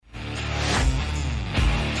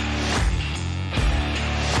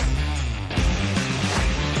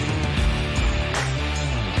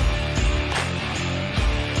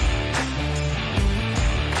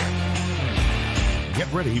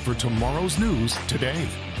ready for tomorrow's news today.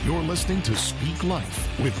 You're listening to Speak Life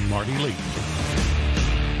with Marty Layton.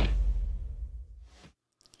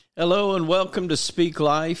 Hello and welcome to Speak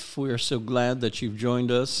Life. We are so glad that you've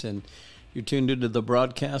joined us and you're tuned into the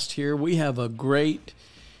broadcast here. We have a great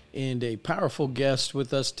and a powerful guest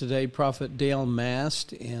with us today, Prophet Dale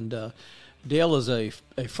Mast. And Dale is a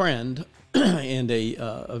friend and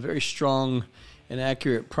a very strong and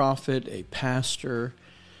accurate prophet, a pastor,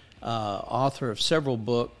 author of several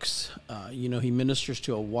books. He ministers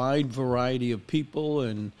to a wide variety of people,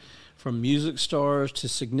 and from music stars to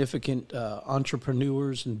significant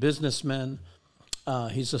entrepreneurs and businessmen.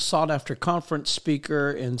 He's a sought-after conference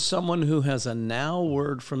speaker and someone who has a now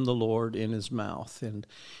word from the Lord in his mouth. And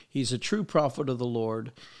he's a true prophet of the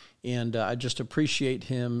Lord, and I just appreciate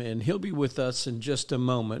him, and he'll be with us in just a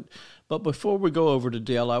moment. But before we go over to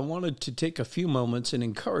Dale, I wanted to take a few moments and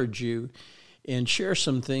encourage you and share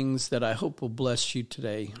some things that I hope will bless you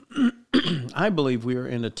today. I believe we are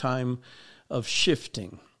in a time of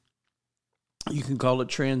shifting. You can call it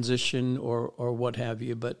transition or what have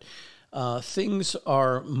you, but things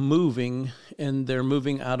are moving, and they're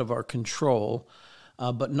moving out of our control,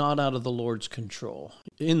 but not out of the Lord's control,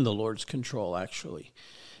 in the Lord's control, actually.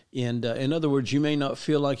 And in other words, you may not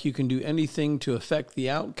feel like you can do anything to affect the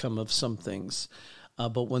outcome of some things,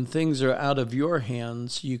 but when things are out of your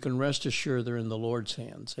hands, you can rest assured they're in the Lord's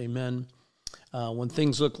hands. Amen. When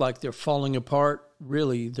things look like they're falling apart,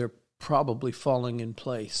 really, they're probably falling in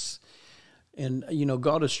place. And,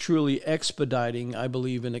 God is truly expediting, I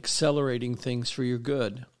believe, and accelerating things for your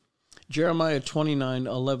good. Jeremiah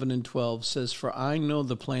 29:11 and 12 says, "For I know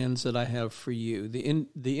the plans that I have for you."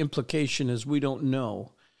 The implication is we don't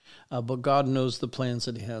know, but God knows the plans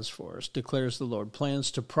that he has for us, declares the Lord. Plans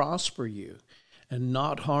to prosper you and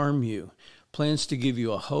not harm you. Plans to give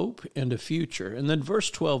you a hope and a future. And then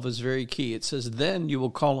verse 12 is very key. It says, "Then you will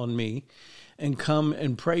call on me and come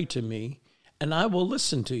and pray to me, and I will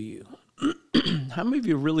listen to you." How many of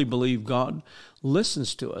you really believe God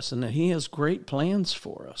listens to us and that he has great plans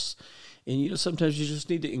for us? And sometimes you just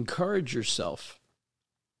need to encourage yourself.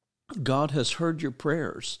 God has heard your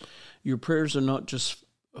prayers. Your prayers are not just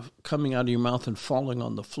coming out of your mouth and falling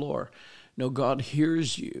on the floor. No, God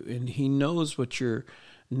hears you, and he knows what your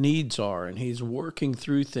needs are, and he's working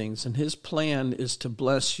through things, and his plan is to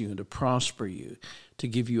bless you and to prosper you, to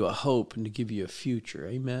give you a hope and to give you a future.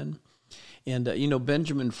 Amen. And,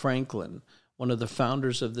 Benjamin Franklin, one of the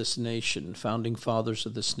founders of this nation, founding fathers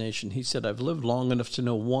of this nation, he said, "I've lived long enough to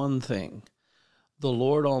know one thing. The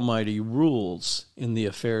Lord Almighty rules in the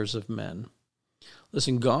affairs of men."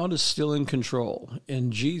 Listen, God is still in control,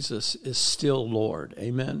 and Jesus is still Lord.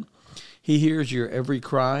 Amen. He hears your every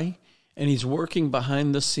cry, and he's working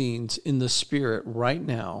behind the scenes in the Spirit right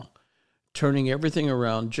now, turning everything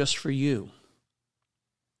around just for you.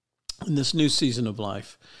 In this new season of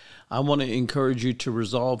life, I want to encourage you to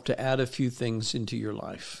resolve to add a few things into your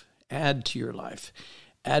life. Add to your life.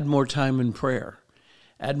 Add more time in prayer.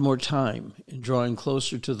 Add more time in drawing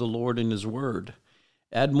closer to the Lord in his word.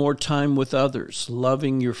 Add more time with others,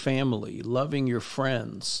 loving your family, loving your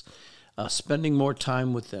friends, spending more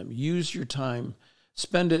time with them. Use your time.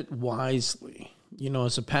 Spend it wisely.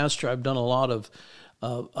 As a pastor, I've done a lot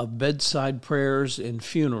of bedside prayers and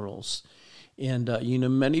funerals. And,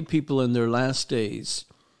 many people in their last days,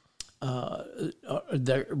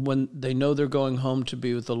 when they know they're going home to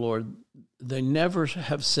be with the Lord, they never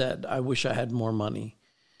have said, "I wish I had more money."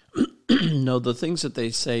 No, the things that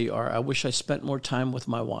they say are, "I wish I spent more time with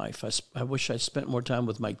my wife. I wish I spent more time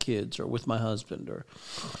with my kids or with my husband. Or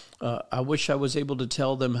I wish I was able to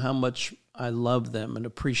tell them how much I love them and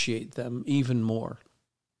appreciate them even more.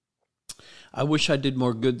 I wish I did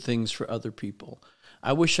more good things for other people.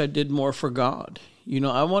 I wish I did more for God."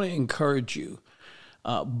 I want to encourage you.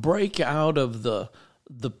 Break out of the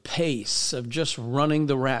pace of just running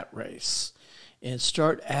the rat race and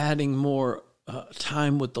start adding more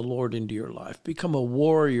time with the Lord into your life. Become a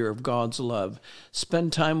warrior of God's love.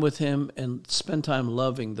 Spend time with him and spend time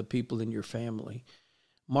loving the people in your family.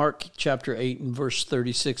 Mark chapter 8 and verse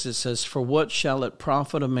 36, it says, "For what shall it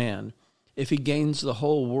profit a man if he gains the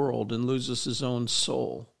whole world and loses his own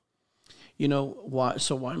soul?" Why?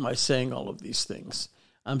 So why am I saying all of these things?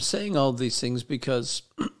 I'm saying all of these things because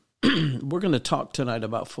we're going to talk tonight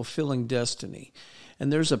about fulfilling destiny.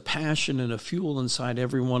 And there's a passion and a fuel inside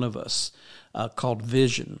every one of us called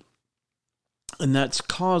vision. And that's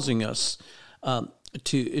causing us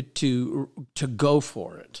to go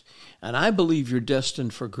for it. And I believe you're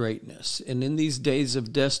destined for greatness. And in these days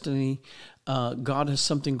of destiny, God has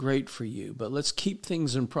something great for you. But let's keep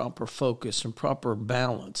things in proper focus and proper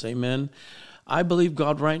balance. Amen. I believe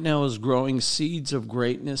God right now is growing seeds of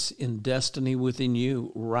greatness in destiny within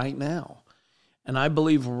you right now. And I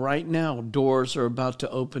believe right now doors are about to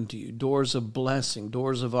open to you, doors of blessing,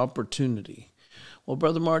 doors of opportunity. Well,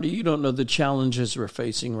 Brother Marty, you don't know the challenges we're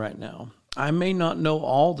facing right now. I may not know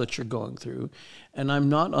all that you're going through, and I'm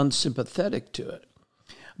not unsympathetic to it.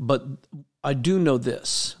 But I do know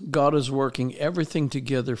this: God is working everything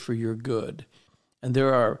together for your good. And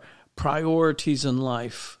there are priorities in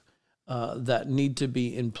life that need to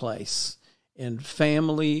be in place. And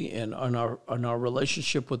family and our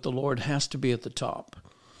relationship with the Lord has to be at the top.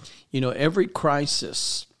 You know, every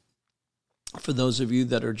crisis, for those of you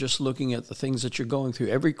that are just looking at the things that you're going through,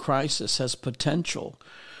 every crisis has potential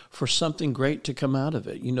for something great to come out of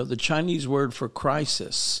it. You know, the Chinese word for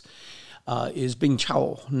crisis is Bing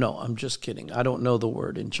Chao. No, I'm just kidding. I don't know the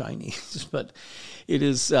word in Chinese, but it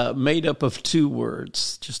is made up of two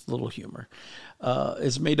words. Just a little humor.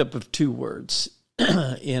 It's made up of two words.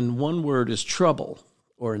 And one word is trouble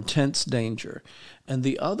or intense danger. And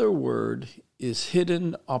the other word is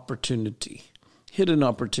hidden opportunity. Hidden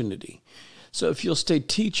opportunity. So if you'll stay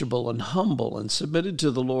teachable and humble and submitted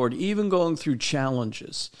to the Lord, even going through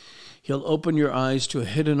challenges, He'll open your eyes to a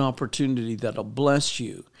hidden opportunity that'll bless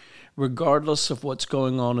you, regardless of what's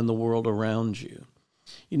going on in the world around you.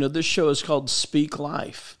 You know, this show is called Speak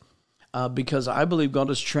Life because I believe God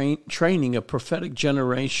is training a prophetic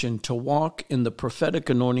generation to walk in the prophetic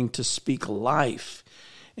anointing to speak life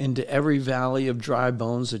into every valley of dry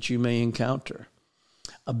bones that you may encounter.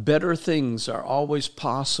 Better things are always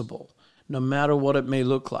possible, no matter what it may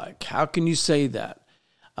look like. How can you say that?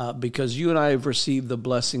 Because you and I have received the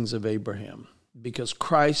blessings of Abraham. Because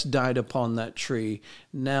Christ died upon that tree,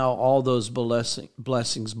 now all those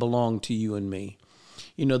blessings belong to you and me.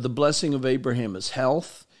 You know, the blessing of Abraham is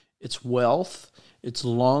health, it's wealth, it's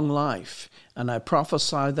long life. And I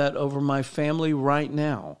prophesy that over my family right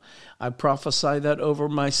now. I prophesy that over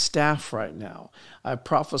my staff right now. I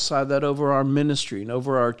prophesy that over our ministry and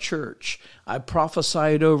over our church. I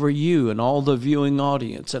prophesy it over you and all the viewing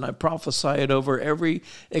audience. And I prophesy it over every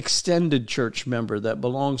extended church member that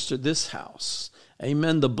belongs to this house.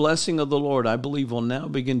 Amen. The blessing of the Lord, I believe, will now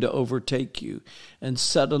begin to overtake you and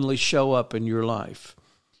suddenly show up in your life.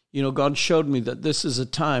 You know, God showed me that this is a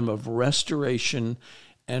time of restoration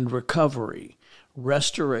and recovery.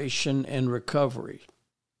 Restoration and recovery.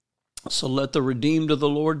 So let the redeemed of the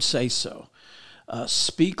Lord say so.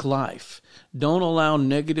 Speak life. Don't allow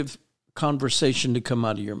negative conversation to come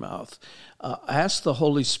out of your mouth. Ask the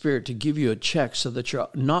Holy Spirit to give you a check so that you're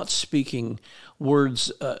not speaking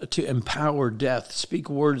words to empower death. Speak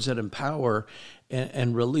words that empower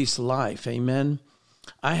and release life. Amen.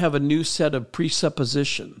 I have a new set of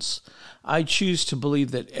presuppositions. I choose to believe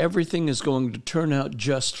that everything is going to turn out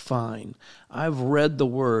just fine. I've read the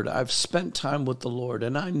Word. I've spent time with the Lord,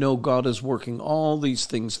 and I know God is working all these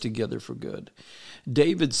things together for good.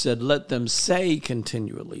 David said, let them say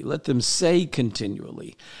continually. Let them say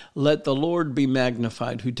continually. Let the Lord be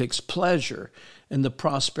magnified who takes pleasure in the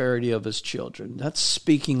prosperity of his children. That's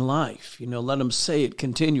speaking life. You know, let them say it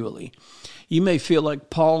continually. You may feel like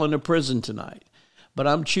Paul in a prison tonight. But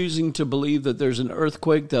I'm choosing to believe that there's an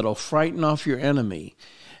earthquake that'll frighten off your enemy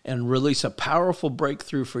and release a powerful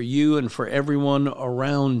breakthrough for you and for everyone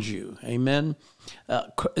around you. Amen.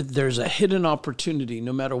 There's a hidden opportunity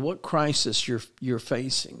no matter what crisis you're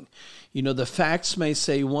facing. You know, the facts may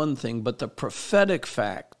say one thing, but the prophetic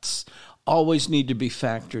facts always need to be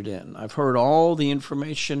factored in. I've heard all the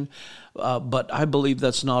information, but I believe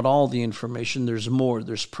that's not all the information. There's more.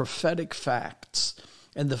 There's prophetic facts.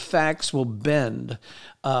 And the facts will bend.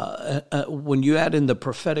 When you add in the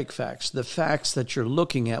prophetic facts, the facts that you're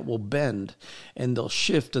looking at will bend, and they'll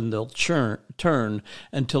shift and they'll turn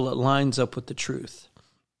until it lines up with the truth.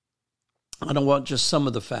 I don't want just some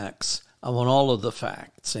of the facts. I want all of the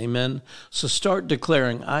facts. Amen? So start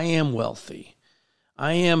declaring, I am wealthy.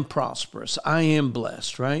 I am prosperous. I am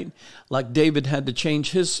blessed, right? Like David had to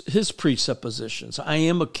change his presuppositions. I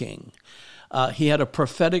am a king. He had a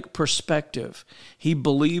prophetic perspective. He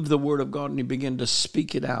believed the word of God and he began to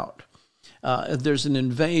speak it out. There's an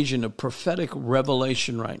invasion of prophetic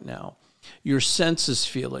revelation right now. Your senses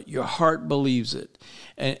feel it. Your heart believes it.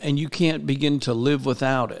 And you can't begin to live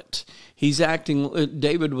without it.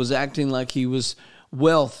 David was acting like he was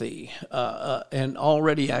wealthy and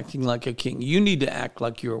already acting like a king. You need to act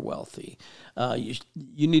like you're wealthy.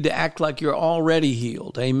 You need to act like you're already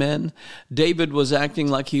healed. Amen. David was acting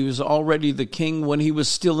like he was already the king when he was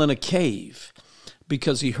still in a cave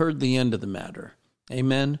because he heard the end of the matter.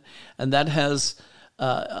 Amen. And that has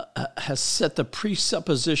set the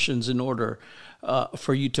presuppositions in order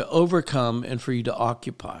for you to overcome and for you to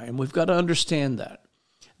occupy. And we've got to understand that.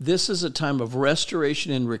 This is a time of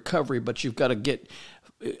restoration and recovery, but you've got to get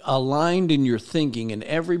aligned in your thinking in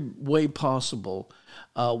every way possible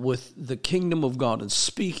with the kingdom of God and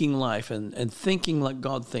speaking life and thinking like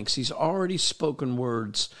God thinks. He's already spoken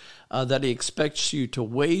words that he expects you to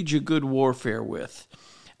wage a good warfare with,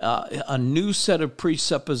 a new set of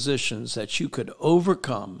presuppositions that you could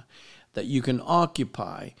overcome, that you can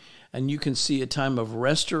occupy, and you can see a time of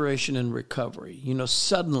restoration and recovery. You know,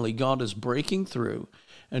 suddenly God is breaking through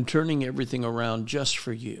and turning everything around just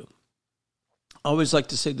for you. I always like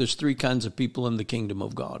to say there's three kinds of people in the kingdom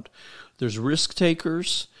of God. There's risk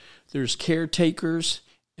takers, there's caretakers,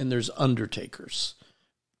 and there's undertakers.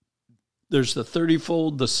 There's the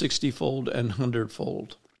 30-fold, the 60-fold, and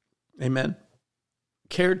 100-fold. Amen?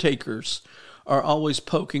 Caretakers are always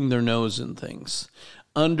poking their nose in things.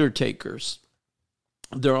 Undertakers,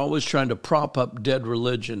 they're always trying to prop up dead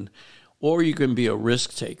religion. Or you can be a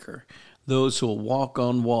risk taker. Those who will walk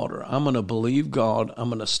on water. I'm going to believe God. I'm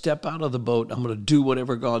going to step out of the boat. I'm going to do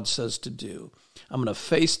whatever God says to do. I'm going to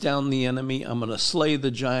face down the enemy. I'm going to slay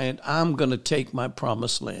the giant. I'm going to take my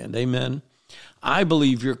promised land. Amen. I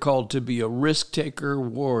believe you're called to be a risk taker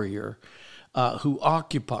warrior who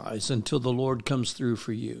occupies until the Lord comes through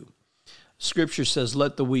for you. Scripture says,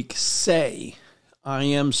 let the weak say, I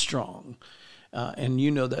am strong. And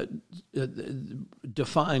you know that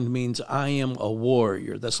defined means I am a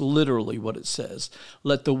warrior. That's literally what it says.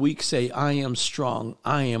 Let the weak say, I am strong.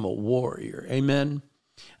 I am a warrior. Amen.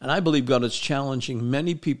 And I believe God is challenging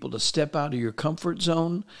many people to step out of your comfort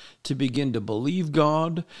zone, to begin to believe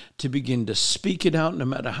God, to begin to speak it out, no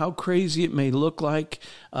matter how crazy it may look like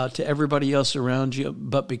to everybody else around you,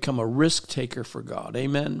 but become a risk taker for God.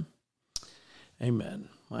 Amen. Amen.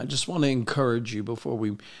 I just want to encourage you before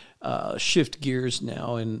we shift gears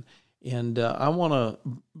now, and I want to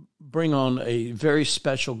bring on a very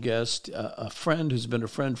special guest, a friend who's been a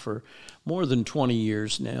friend for more than 20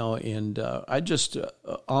 years now, and I just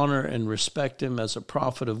honor and respect him as a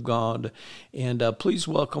prophet of God. And please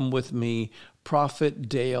welcome with me Prophet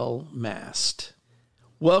Dale Mast.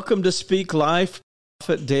 Welcome to Speak Life,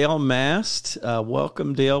 Prophet Dale Mast.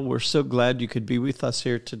 Welcome, Dale. We're so glad you could be with us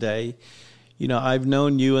here today. You know, I've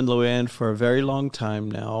known you and Luann for a very long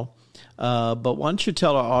time now, but why don't you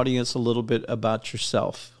tell our audience a little bit about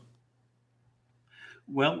yourself?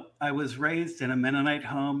 Well, I was raised in a Mennonite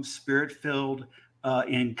home, spirit-filled,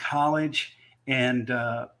 in college, and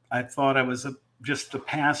I thought I was just a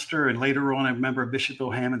pastor. And later on, I remember Bishop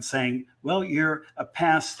Bill Hammond saying, well, you're a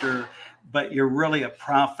pastor, but you're really a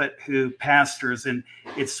prophet who pastors. And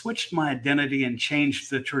it switched my identity and changed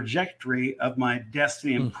the trajectory of my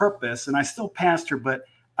destiny and purpose. And I still pastor, but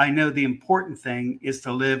I know the important thing is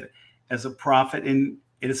to live as a prophet. And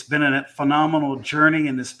it's been a phenomenal journey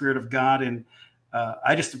in the Spirit of God. And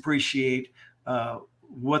I just appreciate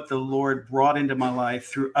what the Lord brought into my life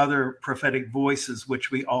through other prophetic voices,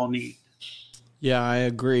 which we all need. Yeah, I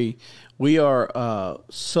agree. We are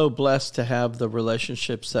so blessed to have the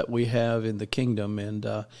relationships that we have in the kingdom, and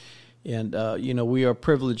you know, we are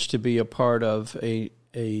privileged to be a part of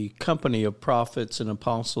a company of prophets and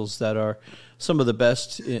apostles that are some of the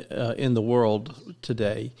best in the world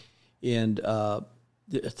today, and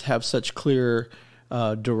have such clear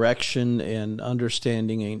direction and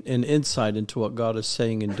understanding and insight into what God is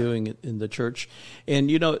saying and doing in the church. And,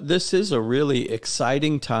 you know, this is a really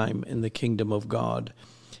exciting time in the kingdom of God.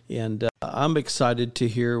 And I'm excited to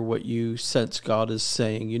hear what you sense God is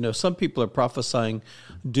saying. You know, some people are prophesying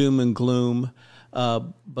doom and gloom,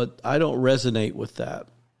 but I don't resonate with that.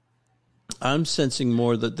 I'm sensing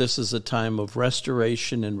more that this is a time of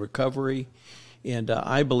restoration and recovery. And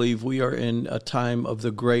I believe we are in a time of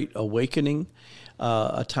the great awakening,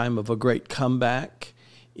 a time of a great comeback.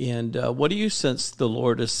 And what do you sense the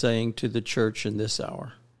Lord is saying to the church in this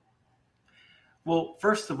hour? Well,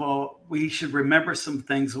 first of all, we should remember some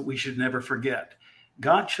things that we should never forget.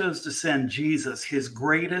 God chose to send Jesus, his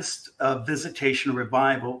greatest visitation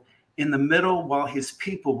revival, in the middle while his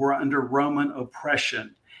people were under Roman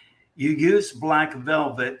oppression. You used black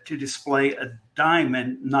velvet to display a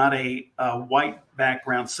diamond, not a white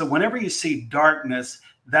background. So whenever you see darkness,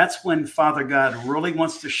 that's when Father God really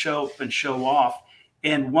wants to show up and show off.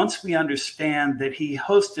 And once we understand that he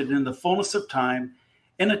hosted in the fullness of time,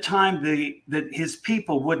 in a time that his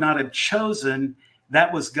people would not have chosen,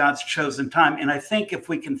 that was God's chosen time. And I think if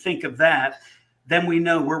we can think of that, then we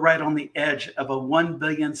know we're right on the edge of a 1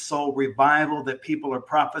 billion soul revival that people are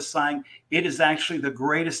prophesying. It is actually the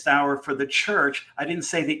greatest hour for the church. I didn't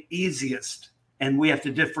say the easiest, and we have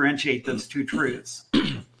to differentiate those two truths.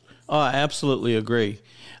 Oh, I absolutely agree.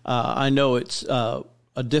 I know it's a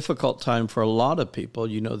difficult time for a lot of people.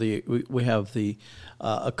 You know, we have the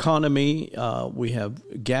economy, we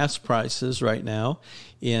have gas prices right now,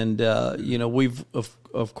 and you know, we've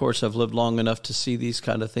of course have lived long enough to see these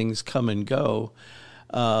kind of things come and go.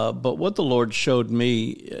 But what the Lord showed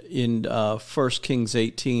me in 1 Kings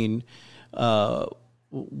 18,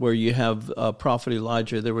 where you have Prophet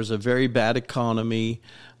Elijah, there was a very bad economy.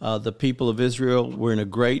 The people of Israel were in a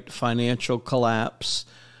great financial collapse.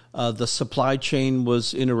 The supply chain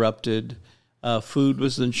was interrupted. Food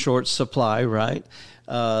was in short supply, right?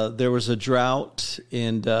 There was a drought,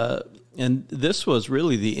 and this was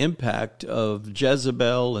really the impact of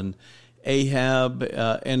Jezebel and Ahab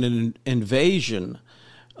and an invasion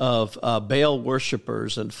of Baal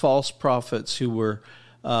worshipers and false prophets who were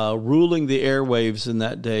ruling the airwaves in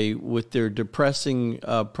that day with their depressing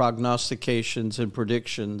prognostications and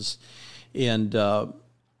predictions. And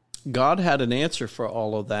God had an answer for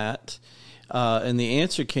all of that. And the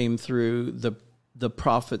answer came through the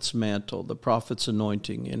prophet's mantle, the prophet's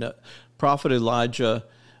anointing. And Prophet Elijah,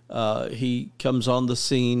 he comes on the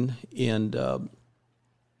scene, and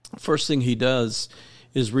first thing he does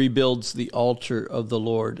is rebuilds the altar of the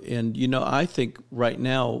Lord. And, you know, I think right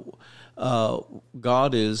now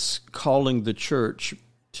God is calling the church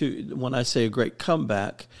to, when I say a great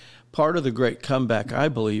comeback, part of the great comeback, I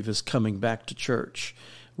believe, is coming back to church,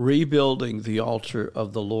 rebuilding the altar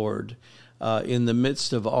of the Lord in the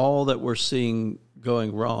midst of all that we're seeing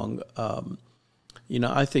going wrong. You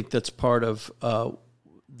know, I think that's part of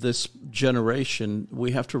this generation.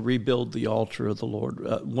 We have to rebuild the altar of the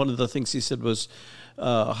Lord. One of the things he said was,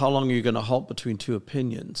 how long are you going to halt between two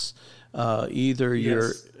opinions? Either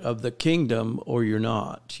you're of the kingdom or you're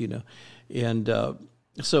not, you know. And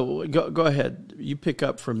so go ahead. You pick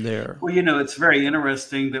up from there. Well, you know, it's very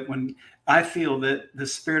interesting that when I feel that the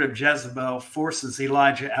spirit of Jezebel forces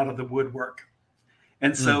Elijah out of the woodwork.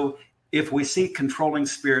 And so if we see controlling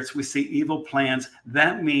spirits, we see evil plans,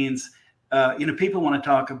 that means, you know, people want to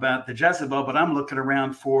talk about the Jezebel, but I'm looking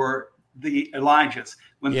around for the Elijahs.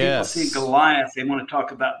 When people see Goliath, they want to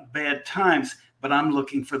talk about bad times, but I'm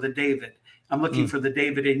looking for the David. I'm looking for the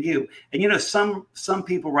David in you. And, you know, some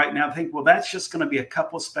people right now think, well, that's just going to be a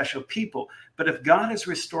couple special people. But if God is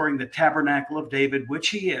restoring the tabernacle of David, which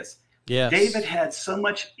he is, David had so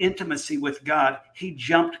much intimacy with God, he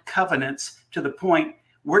jumped covenants to the point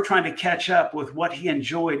we're trying to catch up with what he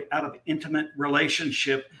enjoyed out of intimate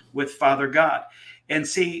relationship with Father God. And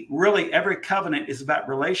see, really every covenant is about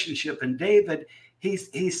relationship. And David,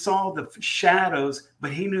 he saw the shadows,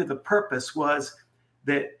 but he knew the purpose was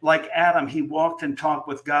that, like Adam, he walked and talked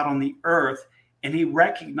with God on the earth, and he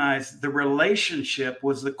recognized the relationship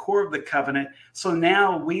was the core of the covenant. So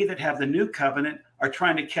now we that have the new covenant are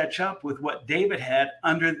trying to catch up with what David had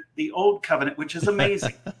under the old covenant, which is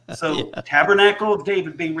amazing. So Tabernacle of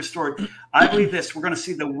David being restored. I believe this, we're going to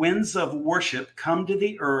see the winds of worship come to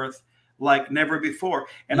the earth like never before.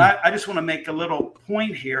 And I just want to make a little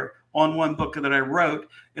point here on one book that I wrote.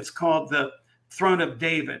 It's called The Throne of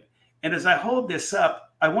David. And as I hold this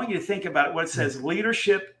up, I want you to think about it, what it says,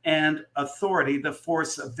 leadership and authority, the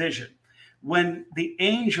force of vision. When the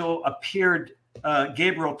angel appeared,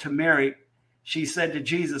 Gabriel, to Mary, she said to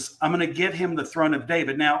Jesus, I'm going to give him the throne of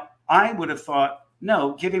David. Now, I would have thought,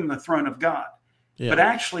 no, give him the throne of God. Yeah. But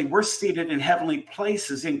actually, we're seated in heavenly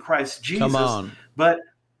places in Christ Jesus. Come on. But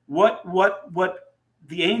what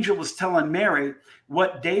the angel was telling Mary,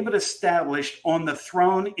 what David established on the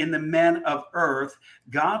throne in the men of earth,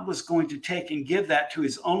 God was going to take and give that to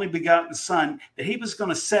his only begotten son, that he was going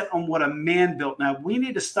to set on what a man built. Now, we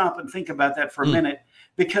need to stop and think about that for a minute,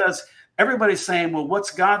 because everybody's saying, well,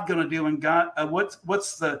 what's God going to do? And God, what's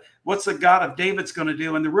the God of David's going to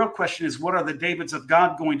do? And the real question is, what are the Davids of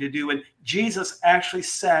God going to do? And Jesus actually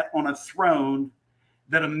sat on a throne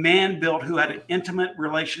that a man built who had an intimate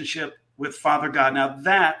relationship with Father God. Now,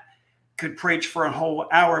 that could preach for a whole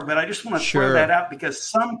hour, but I just want to throw that out, because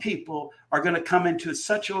some people are going to come into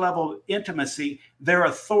such a level of intimacy, their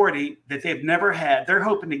authority that they've never had. They're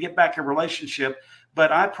hoping to get back a relationship,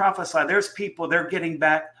 but I prophesy there's people, they're getting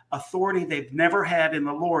back authority they've never had in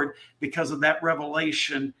the Lord because of that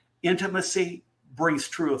revelation. Intimacy brings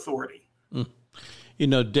true authority. You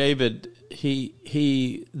know, David,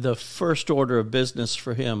 he the first order of business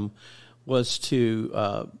for him was to,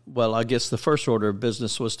 I guess the first order of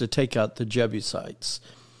business was to take out the Jebusites.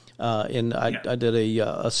 And I did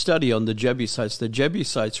a study on the Jebusites. The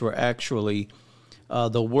Jebusites were actually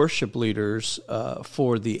the worship leaders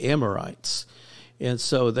for the Amorites. And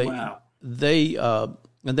so they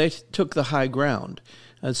took the high ground.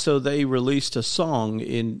 And so they released a song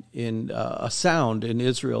in a sound in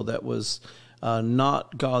Israel that was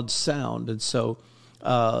not God's sound. And so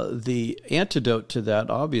the antidote to that,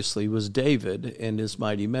 obviously, was David and his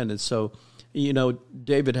mighty men. And so,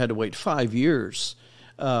 David had to wait 5 years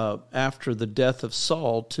after the death of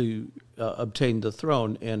Saul to obtain the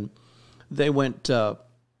throne. And they went, it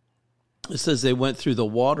says they went through the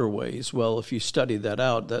waterways. Well, if you study that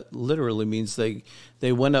out, that literally means they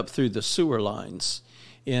went up through the sewer lines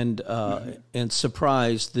and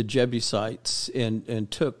surprised the Jebusites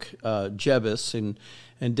and took Jebus.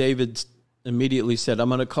 And David immediately said, I'm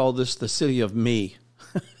going to call this the city of me,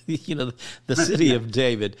 the city of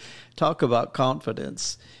David. Talk about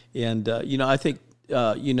confidence. And, I think,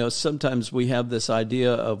 sometimes we have this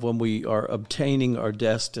idea of when we are obtaining our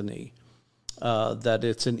destiny, that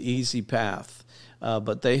it's an easy path.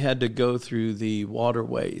 But they had to go through the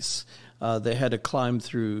waterways. They had to climb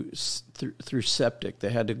through septic. They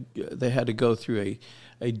had to go through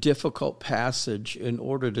a difficult passage in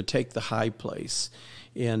order to take the high place.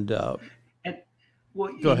 And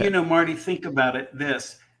Marty, think about it.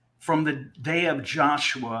 From the day of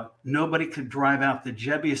Joshua, nobody could drive out the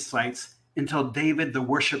Jebusites until David, the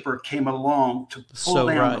worshiper, came along to pull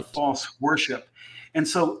down the false worship. And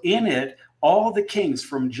so in it, all the kings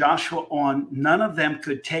from Joshua on, none of them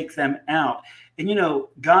could take them out. And,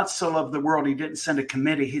 God so loved the world, he didn't send a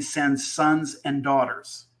committee. He sends sons and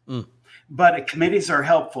daughters. But committees are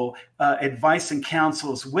helpful. Advice and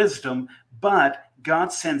counsel is wisdom. But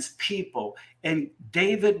God sends people. And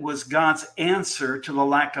David was God's answer to the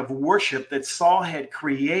lack of worship that Saul had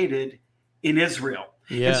created in Israel.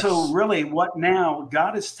 Yes. And so really what now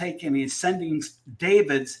God is taking, he's sending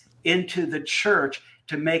Davids into the church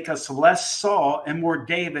to make us less Saul and more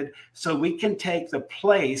David, so we can take the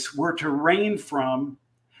place we're to reign from,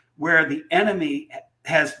 where the enemy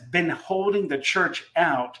has been holding the church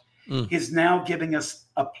out, is now giving us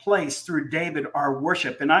a place through David, our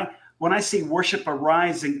worship. And when I see worship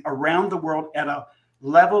arising around the world at a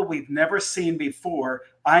level we've never seen before,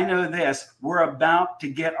 I know this: we're about to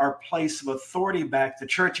get our place of authority back. The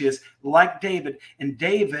church is like David. And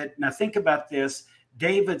David, now think about this,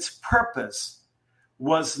 David's purpose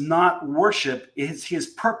was not worship.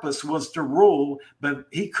 His purpose was to rule, but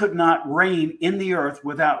he could not reign in the earth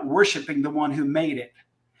without worshiping the one who made it.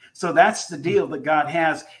 So that's the deal that God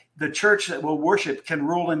has. The church that will worship can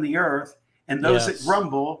rule in the earth, and those that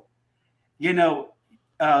grumble, I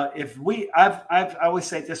always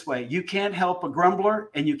say it this way: you can't help a grumbler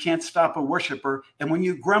and you can't stop a worshiper. And when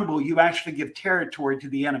you grumble, you actually give territory to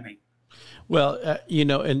the enemy. Well,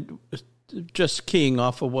 and just keying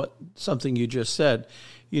off of something you just said,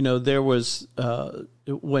 there was,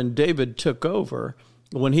 when David took over,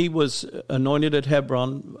 when he was anointed at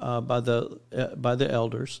Hebron by the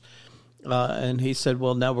elders, and he said,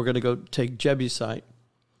 well, now we're going to go take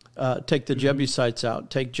the Jebusites out,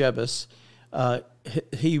 take Jebus.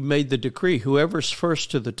 He made the decree: whoever's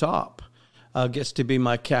first to the top gets to be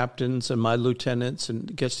my captains and my lieutenants,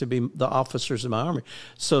 and gets to be the officers of my army.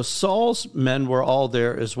 So Saul's men were all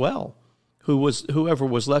there as well. Whoever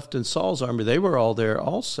was left in Saul's army, they were all there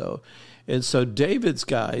also. And so David's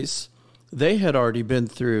guys, they had already been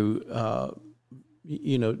through,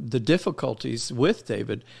 the difficulties with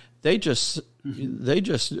David. They just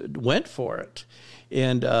went for it,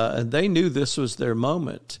 and they knew this was their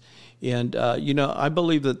moment. And I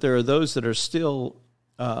believe that there are those that are still,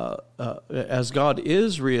 as God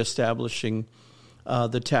is reestablishing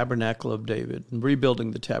the tabernacle of David and rebuilding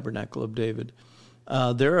the tabernacle of David,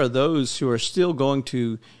 there are those who are still going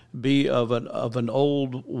to be of an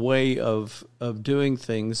old way of doing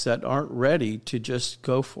things that aren't ready to just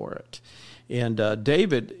go for it. And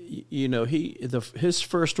David, his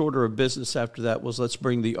first order of business after that was, let's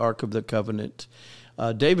bring the Ark of the Covenant.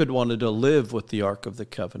 David wanted to live with the Ark of the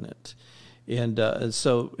Covenant, and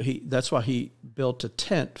so that's why he built a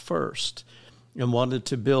tent first, and wanted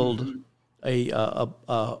to build a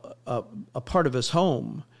part of his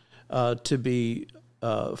home to be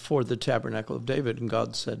for the tabernacle of David. And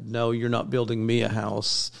God said, no, you're not building me a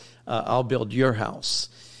house. I'll build your house.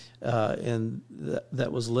 And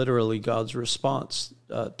that was literally God's response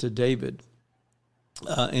to David.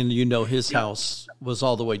 And his house was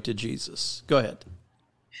all the way to Jesus. Go ahead.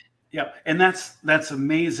 Yeah, and that's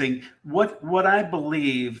amazing. What I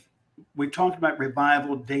believe, we talked about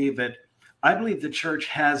revival, David. I believe the church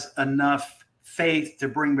has enough faith to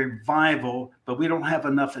bring revival, but we don't have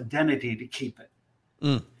enough identity to keep it.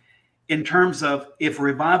 In terms of, if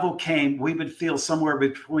revival came, we would feel somewhere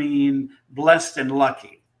between blessed and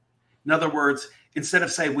lucky. In other words, instead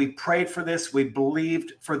of saying we prayed for this, we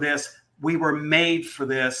believed for this, we were made for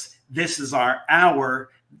this, this is our hour.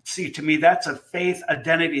 See, to me, that's a faith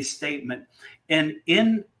identity statement. And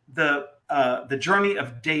in the journey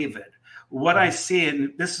of David, what I see,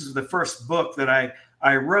 and this is the first book that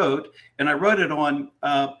I wrote, and I wrote it on,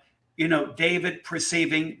 David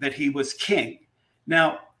perceiving that he was king.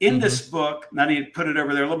 Now, in this book, and I need to put it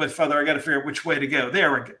over there a little bit further. I got to figure out which way to go.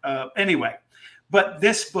 There we go. Anyway, but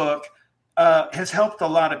this book has helped a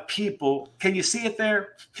lot of people. Can you see it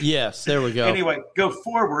there? Yes, there we go. Anyway, go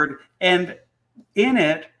forward. And in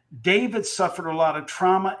it, David suffered a lot of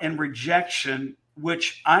trauma and rejection,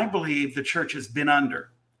 which I believe the church has been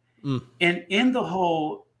under. And in the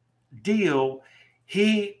whole deal,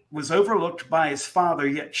 he was overlooked by his father,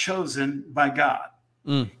 yet chosen by God.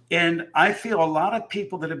 And I feel a lot of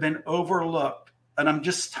people that have been overlooked, and I'm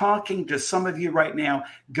just talking to some of you right now,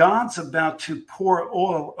 God's about to pour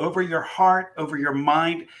oil over your heart, over your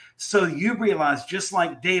mind, so you realize, just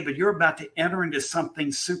like David, you're about to enter into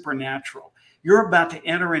something supernatural. You're about to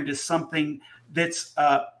enter into something that's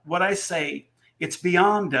what I say, it's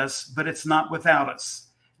beyond us, but it's not without us.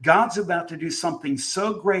 God's about to do something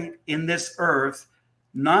so great in this earth,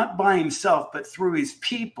 not by himself, but through his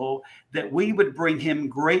people, that we would bring him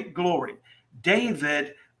great glory.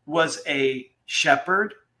 David was a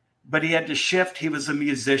shepherd, but he had to shift. He was a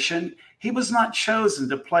musician. He was not chosen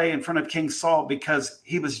to play in front of King Saul because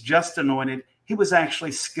he was just anointed. He was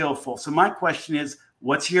actually skillful. So my question is,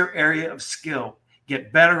 what's your area of skill?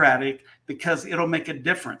 Get better at it, because it'll make a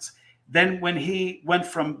difference. Then when he went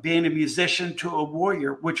from being a musician to a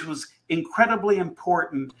warrior, which was incredibly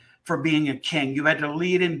important for being a king, you had to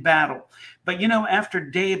lead in battle. But after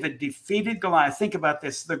David defeated Goliath, think about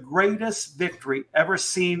this, the greatest victory ever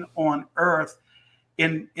seen on earth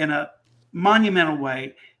in a monumental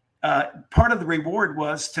way. Part of the reward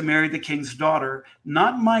was to marry the king's daughter,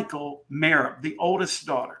 not Michal, Merab, the oldest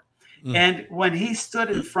daughter. And when he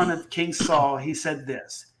stood in front of King Saul, he said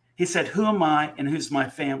this. He said, "Who am I and who's my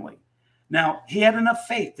family?" Now, he had enough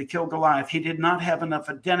faith to kill Goliath. He did not have enough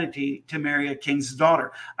identity to marry a king's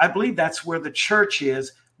daughter. I believe that's where the church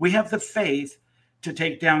is. We have the faith to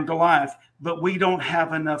take down Goliath, but we don't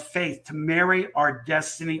have enough faith to marry our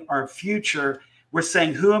destiny, our future. We're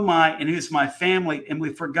saying, who am I and who's my family? And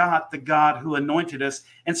we forgot the God who anointed us.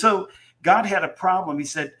 And so God had a problem. He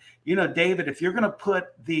said, David, if you're going to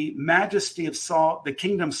put the majesty of Saul, the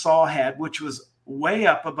kingdom Saul had, which was way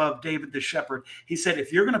up above David the shepherd, he said,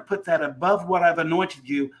 if you're going to put that above what I've anointed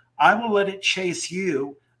you, I will let it chase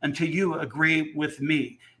you until you agree with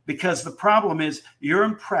me. Because the problem is, you're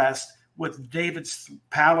impressed with David's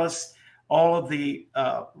palace, all of the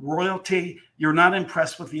royalty. You're not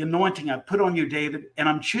impressed with the anointing I put on you, David, and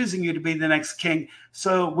I'm choosing you to be the next king.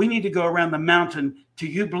 So we need to go around the mountain till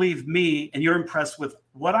you believe me and you're impressed with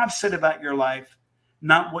what I've said about your life,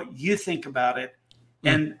 not what you think about it.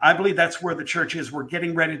 And I believe that's where the church is. We're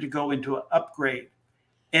getting ready to go into an upgrade.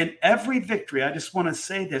 And every victory, I just want to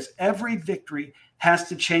say this, every victory has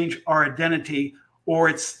to change our identity, or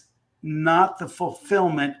it's not the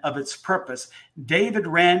fulfillment of its purpose. David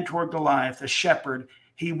ran toward Goliath, a shepherd.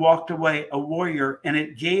 He walked away, a warrior, and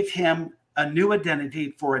it gave him a new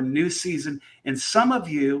identity for a new season. And some of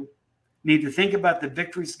you need to think about the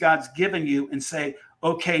victories God's given you and say,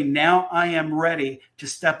 okay, now I am ready to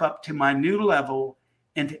step up to my new level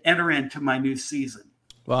and to enter into my new season.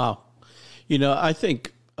 Wow. I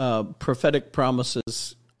think prophetic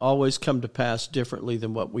promises always come to pass differently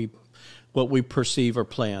than what we perceive or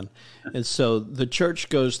plan. And so the church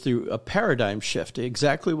goes through a paradigm shift,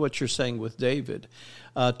 exactly what you're saying with David,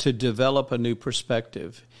 to develop a new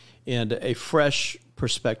perspective and a fresh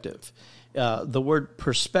perspective. The word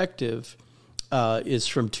perspective is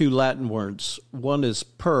from two Latin words. One is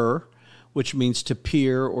per, which means to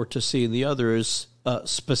peer or to see, and the other is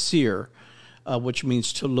spacere, which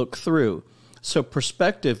means to look through. So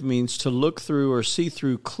perspective means to look through or see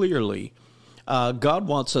through clearly. God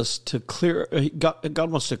wants to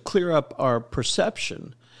clear up our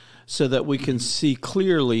perception so that we can see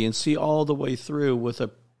clearly and see all the way through with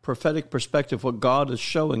a prophetic perspective what God is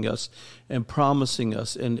showing us and promising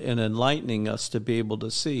us and enlightening us to be able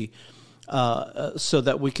to see, so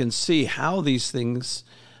that we can see how these things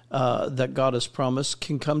that God has promised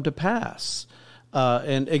can come to pass.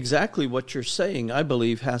 And exactly what you're saying, I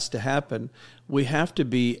believe, has to happen. We have to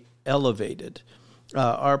be elevated.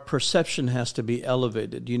 Our perception has to be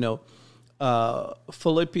elevated. Philippians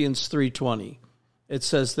 3:20, it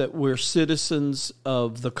says that we're citizens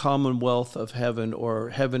of the commonwealth of heaven, or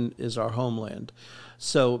heaven is our homeland.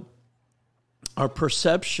 So our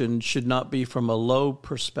perception should not be from a low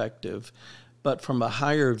perspective, but from a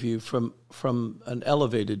higher view, from an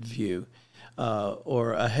elevated view,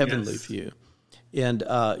 or a heavenly view. And,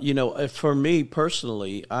 for me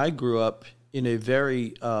personally, I grew up in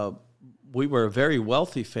we were a very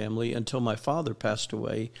wealthy family until my father passed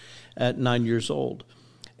away at 9 years old.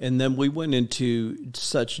 And then we went into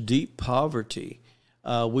such deep poverty.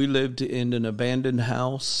 We lived in an abandoned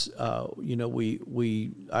house. I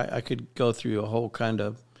could go through a whole kind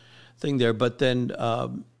of thing there, but then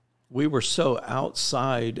we were so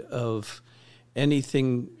outside of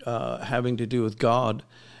anything having to do with God.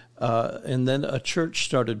 And then a church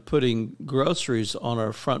started putting groceries on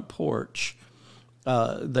our front porch.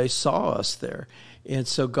 They saw us there. And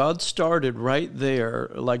so God started right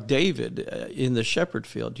there, like David in the shepherd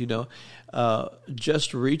field,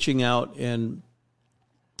 just reaching out and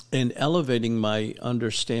elevating my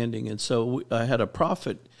understanding. And so I had a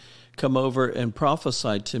prophet come over and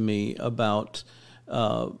prophesy to me about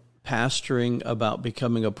pastoring, about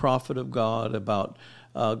becoming a prophet of God, about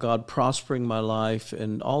God prospering my life,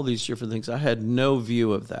 and all these different things. I had no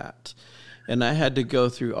view of that. And I had to go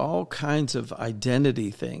through all kinds of identity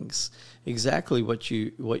things, exactly what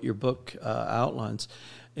your book outlines,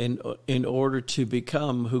 in order to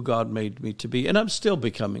become who God made me to be. And I'm still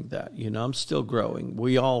becoming that. I'm still growing.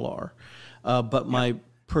 We all are. But my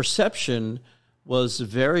perception was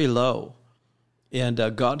very low,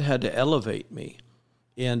 and God had to elevate me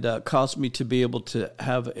and cause me to be able to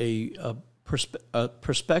have a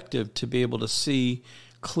perspective, to be able to see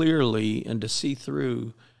clearly and to see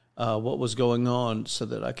through what was going on, so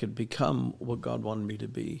that I could become what God wanted me to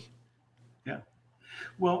be. Yeah.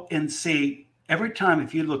 Well, and see, every time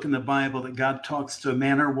if you look in the Bible that God talks to a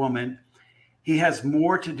man or woman, he has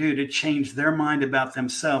more to do to change their mind about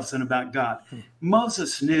themselves than about God.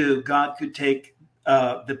 Moses knew God could take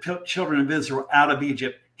the children of Israel out of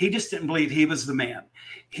Egypt. He just didn't believe he was the man.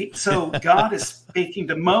 So God is speaking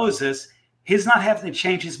to Moses. He's not having to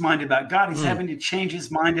change his mind about God. He's having to change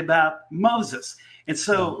his mind about Moses. And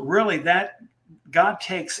so really that God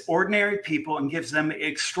takes ordinary people and gives them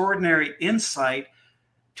extraordinary insight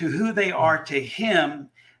to who they are to him.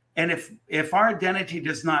 And if our identity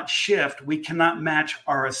does not shift, we cannot match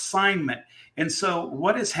our assignment. And so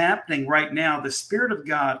what is happening right now, the Spirit of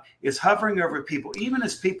God is hovering over people. Even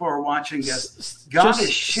as people are watching us, God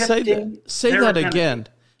is shifting. Say that again.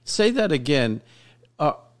 Say that again.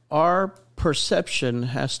 Our perception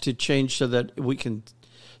has to change so that we can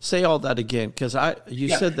say all that again, because you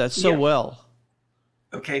said that so well.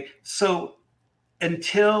 Okay, so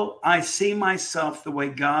until I see myself the way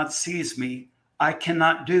God sees me, I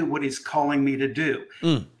cannot do what he's calling me to do.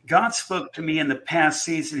 God spoke to me in the past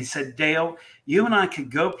season. He said, Dale, you and I could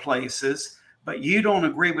go places, but you don't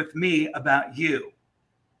agree with me about you.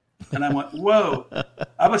 And I went, whoa.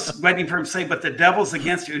 I was waiting for him to say, but the devil's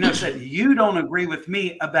against you. No, he said, you don't agree with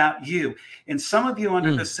me about you. And some of you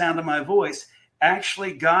under the sound of my voice,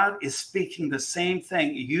 actually, God is speaking the same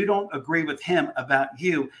thing. You don't agree with him about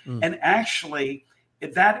you. And actually,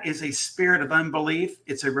 that is a spirit of unbelief.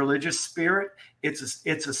 It's a religious spirit. It's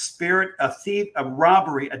a spirit of thief, of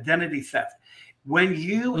robbery, identity theft. When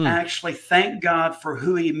you actually thank God for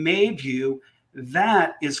who he made you,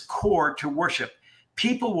 that is core to worship.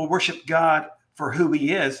 People will worship God for who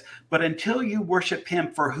he is, but until you worship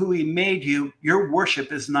him for who he made you, your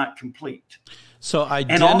worship is not complete. So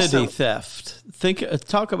identity theft.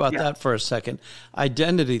 Talk about that for a second.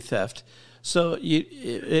 Identity theft. So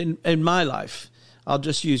in my life, I'll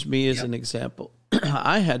just use me as an example.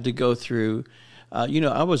 I had to go through.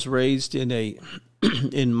 I was raised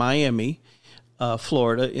in Miami,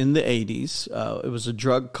 Florida, in the 80s. It was a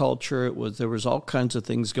drug culture. There was all kinds of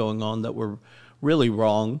things going on that were really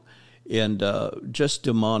wrong and just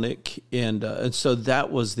demonic, and so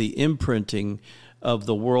that was the imprinting of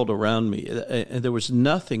the world around me, and there was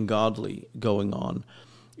nothing godly going on.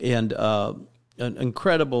 And an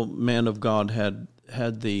incredible man of God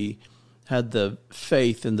had the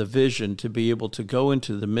faith and the vision to be able to go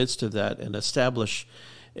into the midst of that and establish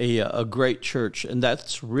a great church, and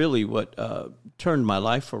that's really what turned my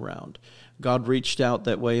life around. God reached out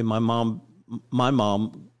that way, and my mom,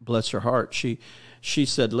 bless her heart, she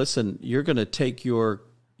said, "Listen, you're going to take your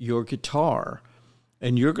guitar,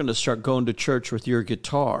 and you're going to start going to church with your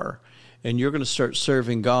guitar, and you're going to start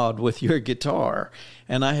serving God with your guitar."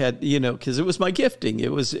 And I had, because it was my gifting,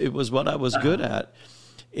 it was what I was good at,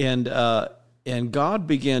 and God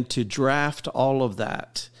began to draft all of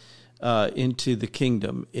that into the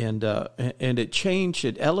kingdom, and it changed.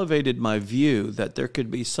 It elevated my view that there could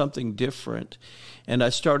be something different, and I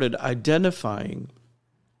started identifying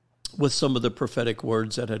with some of the prophetic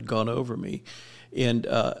words that had gone over me. And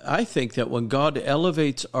I think that when God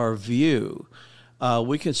elevates our view,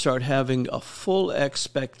 we can start having a full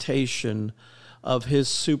expectation of his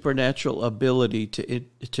supernatural ability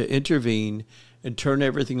to intervene and turn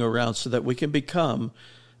everything around so that we can become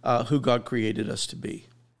who God created us to be.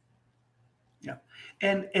 Yeah.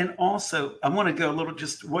 And also, I want to go a little,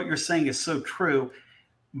 just what you're saying is so true,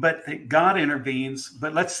 but that God intervenes.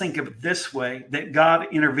 But let's think of it this way, that God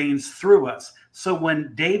intervenes through us. So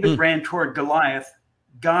when David ran toward Goliath,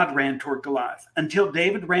 God ran toward Goliath. Until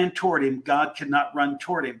David ran toward him, God could not run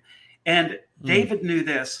toward him. And David knew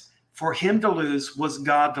this. For him to lose was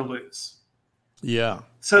God to lose. Yeah.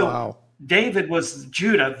 So wow. David was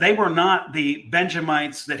Judah. They were not the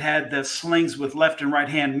Benjamites that had the slings with left and right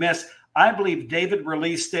hand miss. I believe David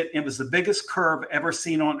released it. It was the biggest curve ever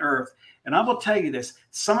seen on earth. And I will tell you this.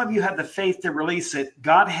 Some of you have the faith to release it.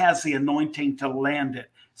 God has the anointing to land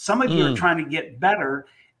it. Some of you are trying to get better.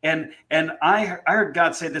 And I heard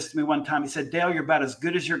God say this to me one time. He said, Dale, you're about as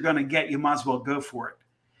good as you're going to get. You might as well go for it.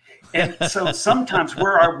 And so sometimes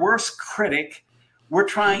we're our worst critic. We're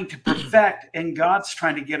trying to perfect, and God's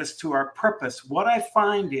trying to get us to our purpose. What I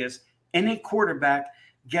find is any quarterback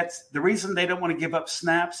gets, the reason they don't want to give up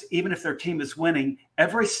snaps, even if their team is winning,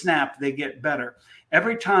 every snap they get better.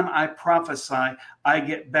 Every time I prophesy, I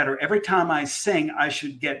get better. Every time I sing, I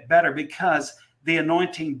should get better because the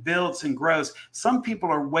anointing builds and grows. Some people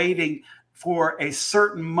are waiting for a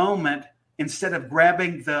certain moment instead of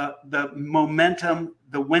grabbing the momentum,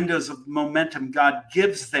 the windows of momentum God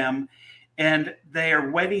gives them, and they are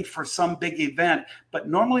waiting for some big event. But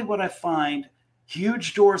normally what I find,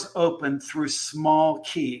 huge doors open through small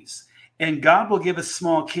keys. And God will give us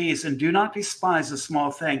small keys, and do not despise a small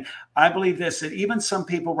thing. I believe this, that even some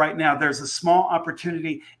people right now, there's a small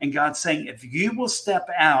opportunity, and God's saying, if you will step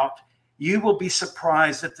out, you will be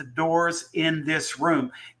surprised at the doors in this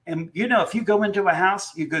room. And, you know, if you go into a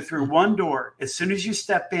house, you go through one door. As soon as you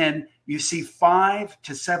step in, you see 5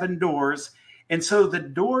 to 7 doors. And so the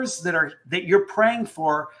doors that you're praying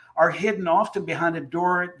for are hidden often behind a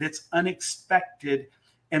door that's unexpected.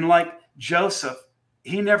 And like Joseph,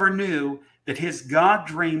 he never knew that his God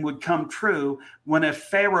dream would come true when a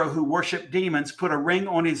Pharaoh who worshiped demons put a ring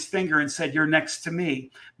on his finger and said, you're next to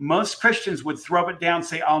me. Most Christians would throw it down and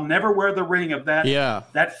say, I'll never wear the ring of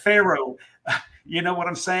that Pharaoh. You know what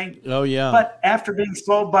I'm saying? Oh, yeah. But after being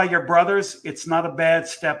sold by your brothers, it's not a bad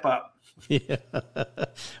step up. Yeah.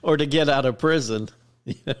 Or to get out of prison.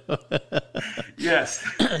 Yes.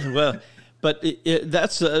 Well, but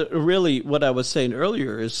that's really what I was saying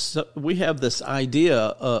earlier is we have this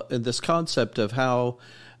idea and this concept of how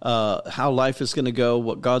life is going to go,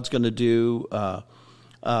 what God's going to do,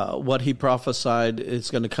 what he prophesied is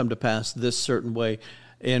going to come to pass this certain way.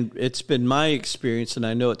 And it's been my experience, and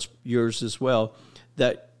I know it's yours as well,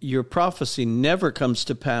 that your prophecy never comes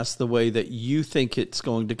to pass the way that you think it's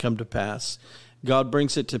going to come to pass. God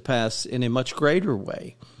brings it to pass in a much greater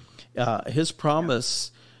way. His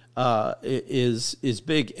promise is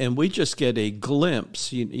big, and we just get a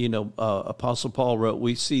glimpse. Apostle Paul wrote,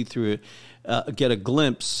 "We see through, get a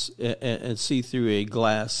glimpse and see through a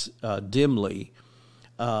glass dimly."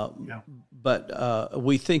 But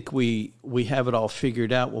we think we have it all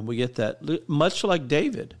figured out when we get that. Much like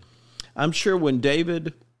David, I'm sure when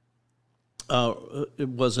David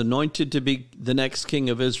was anointed to be the next king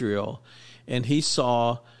of Israel, and he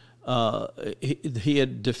saw. He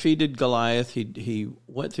had defeated Goliath. He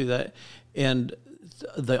went through that. And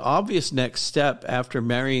the obvious next step after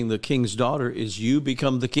marrying the king's daughter is you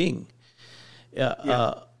become the king.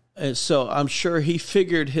 And so I'm sure he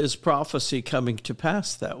figured his prophecy coming to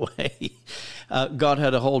pass that way. God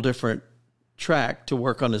had a whole different track to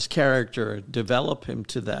work on his character and develop him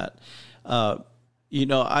to that.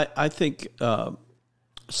 I think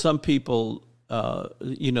some people,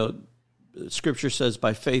 Scripture says,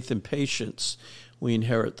 by faith and patience, we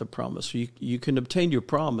inherit the promise. You can obtain your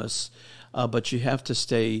promise, but you have to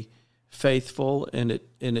stay faithful, and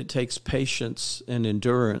it takes patience and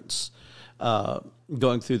endurance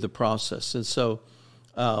going through the process. And so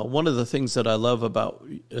one of the things that I love about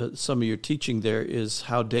some of your teaching there is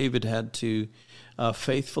how David had to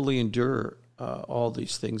faithfully endure all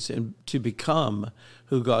these things and to become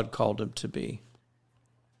who God called him to be.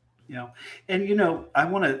 Yeah. And, I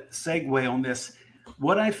want to segue on this.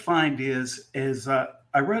 What I find is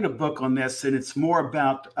I wrote a book on this, and it's more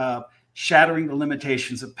about shattering the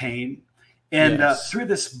limitations of pain. And through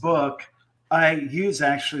this book, I use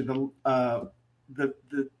actually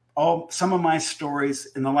some of my stories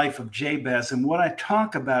in the life of Jabez. And what I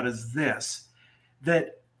talk about is this,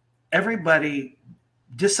 that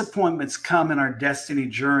disappointments come in our destiny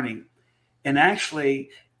journey. And actually,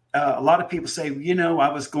 a lot of people say, I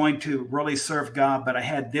was going to really serve God, but I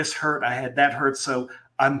had this hurt, I had that hurt, so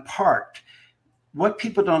I'm parked. what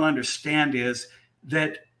people don't understand is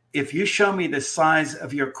that if you show me the size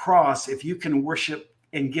of your cross, if you can worship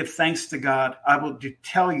and give thanks to God, I will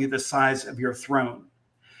tell you the size of your throne.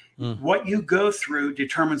 What you go through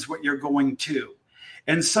determines what you're going to.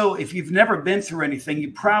 And so if you've never been through anything,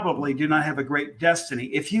 you probably do not have a great destiny.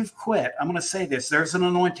 If you've quit, I'm going to say this, there's an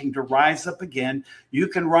anointing to rise up again. You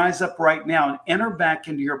can rise up right now and enter back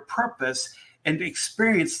into your purpose and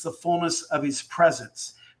experience the fullness of his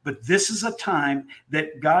presence. But this is a time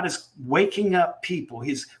that God is waking up people.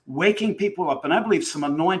 He's waking people up. And I believe some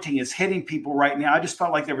anointing is hitting people right now. I just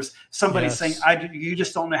felt like there was somebody saying, you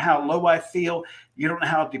just don't know how low I feel. You don't know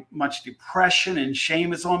how much depression and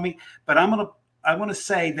shame is on me. But I want to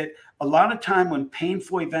say that a lot of time when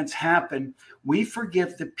painful events happen, we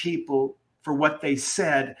forgive the people for what they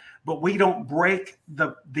said, but we don't break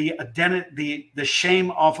the identity, the shame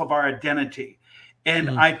off of our identity.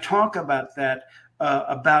 And I talk about that,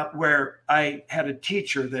 about where I had a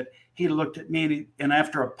teacher that he looked at me and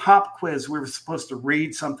after a pop quiz, we were supposed to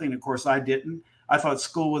read something. Of course, I didn't. I thought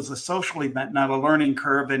school was a social event, not a learning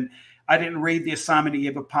curve. And I didn't read the assignment. He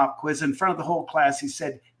gave a pop quiz in front of the whole class. He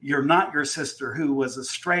said, "You're not your sister," who was a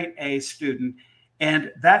straight A student.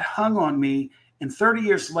 And that hung on me. And 30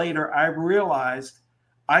 years later, I realized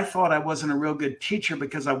I thought I wasn't a real good teacher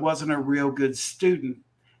because I wasn't a real good student.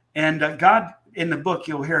 And God, in the book,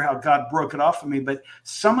 you'll hear how God broke it off of me. But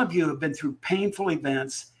some of you have been through painful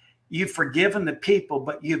events. You've forgiven the people,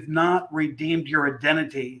 but you've not redeemed your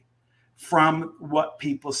identity from what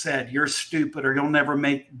people said. You're stupid, or you'll never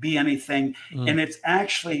be anything. And it's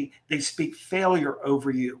actually, they speak failure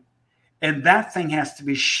over you. And that thing has to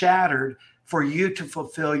be shattered for you to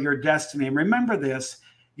fulfill your destiny. And remember this,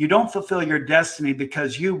 you don't fulfill your destiny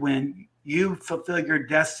because you win. You fulfill your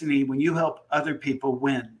destiny when you help other people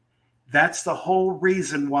win. That's the whole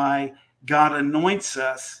reason why God anoints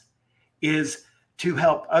us, is to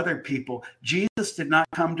help other people. Jesus did not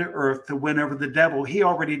come to earth to win over the devil. He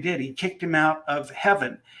already did. He kicked him out of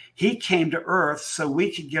heaven. He came to earth so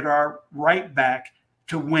we could get our right back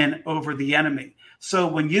to win over the enemy. So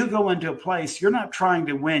when you go into a place, you're not trying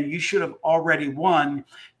to win. You should have already won.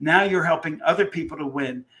 Now you're helping other people to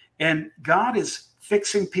win. And God is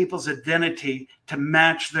fixing people's identity to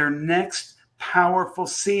match their next powerful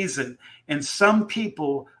season. And some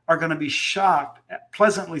people are going to be shocked,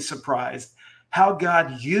 pleasantly surprised, how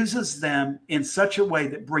God uses them in such a way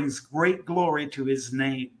that brings great glory to his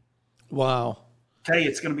name. Wow. Tell you,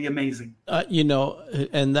 it's going to be amazing.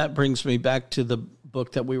 And that brings me back to the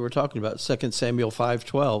book that we were talking about, 2 Samuel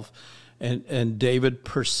 5:12. And David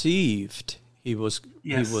perceived he was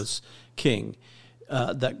king,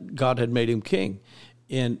 that God had made him king.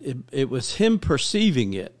 And it was him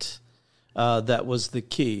perceiving it that was the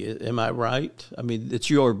key. Am I right? I mean, it's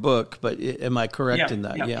your book, but am I correct in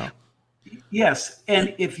that? Yeah. Yes.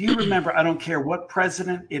 And if you remember, I don't care what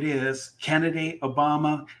president it is, Kennedy,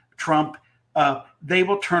 Obama, Trump, they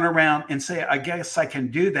will turn around and say, I guess I can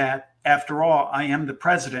do that. After all, I am the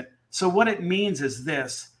president. So what it means is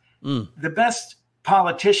this. The best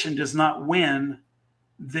politician does not win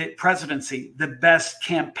the presidency. The best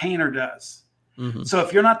campaigner does. So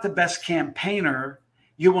if you're not the best campaigner,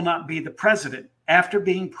 you will not be the president. After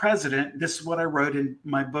being president, this is what I wrote in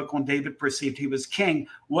my book on David Perceived He Was King.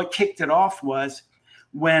 What kicked it off was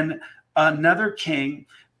when another king,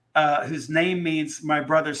 whose name means my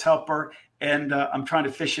brother's helper, and I'm trying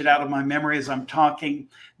to fish it out of my memory as I'm talking,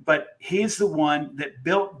 but he's the one that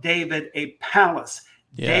built David a palace.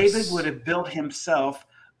 Yes. David would have built himself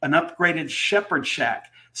an upgraded shepherd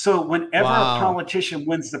shack. So whenever a politician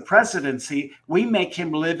wins the presidency, we make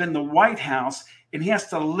him live in the White House, and he has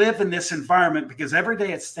to live in this environment because every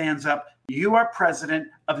day it stands up, you are president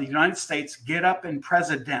of the United States, get up and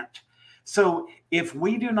president. So if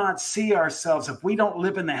we do not see ourselves, if we don't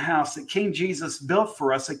live in the house that King Jesus built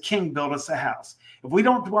for us, a king built us a house. If we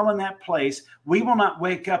don't dwell in that place, we will not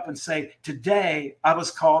wake up and say, today I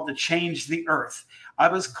was called to change the earth. I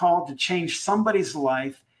was called to change somebody's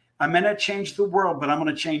life. I may not change the world, but I'm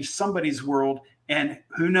going to change somebody's world. And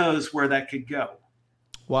who knows where that could go.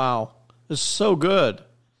 Wow. It's so good.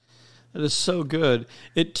 It is so good.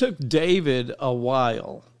 It took David a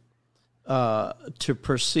while to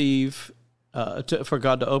perceive, for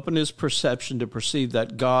God to open his perception to perceive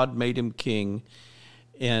that God made him king,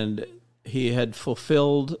 and he had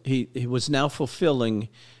fulfilled. He was now fulfilling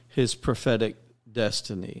his prophetic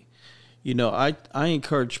destiny. You know, I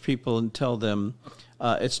encourage people and tell them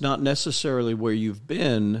it's not necessarily where you've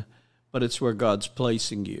been, but it's where God's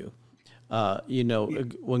placing you.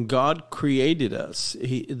 When God created us,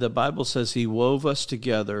 the Bible says he wove us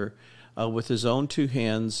together with his own two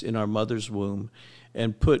hands in our mother's womb.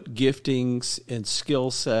 and put giftings and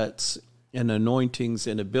skill sets and anointings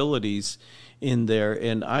and abilities in there.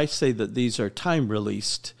 And I say that these are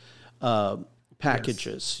time-released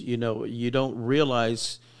packages. Yes. You know, you don't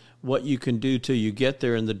realize what you can do till you get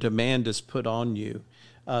there, and the demand is put on you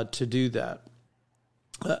to do that.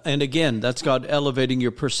 And again, that's God elevating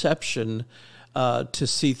your perception to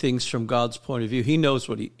see things from God's point of view. He knows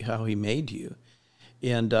how He made you.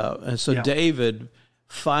 And so David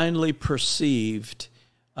finally perceived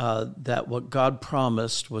that what God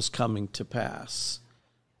promised was coming to pass.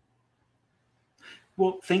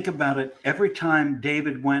 Well, think about it. Every time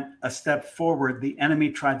David went a step forward, the enemy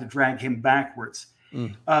tried to drag him backwards.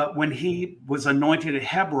 When he was anointed at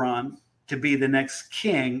Hebron to be the next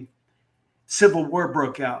king, civil war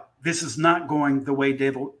broke out. This is not going the way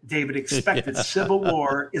David expected. Yeah. Civil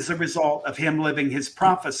war is a result of him living his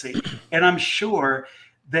prophecy. And I'm sure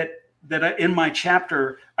that in my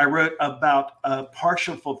chapter, I wrote about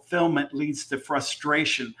partial fulfillment leads to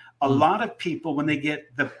frustration. A lot of people, when they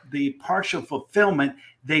get the partial fulfillment,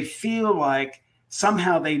 they feel like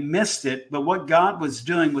somehow they missed it. But what God was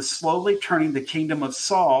doing was slowly turning the kingdom of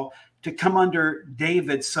Saul to come under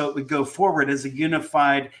David so it would go forward as a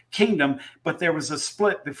unified kingdom. But there was a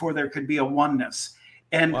split before there could be a oneness.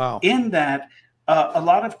 And in that, a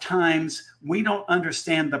lot of times we don't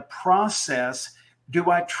understand the process. Do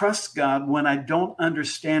I trust God when I don't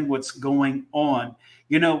understand what's going on?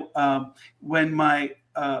 You know, when my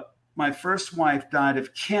first wife died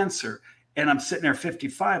of cancer, and I'm sitting there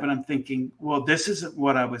 55, and I'm thinking, well, this isn't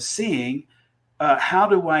what I was seeing. How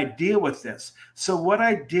do I deal with this? So what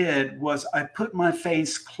I did was I put my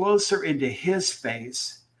face closer into His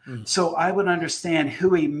face so I would understand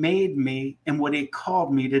who He made me and what He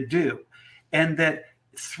called me to do. And that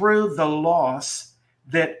through the loss,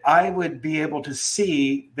 that I would be able to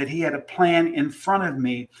see that He had a plan in front of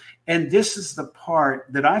me. And this is the part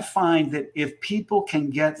that I find that if people can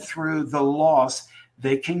get through the loss,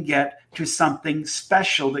 they can get to something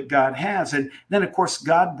special that God has. And then, of course,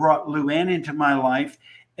 God brought Luann into my life,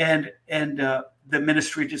 and the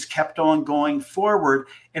ministry just kept on going forward.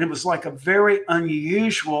 And it was like a very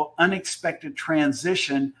unusual, unexpected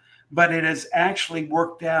transition, but it has actually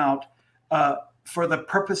worked out for the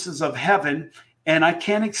purposes of heaven. And I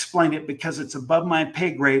can't explain it because it's above my pay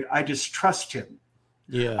grade. I just trust Him.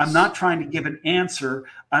 Yes. I'm not trying to give an answer.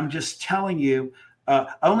 I'm just telling you, I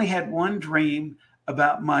only had one dream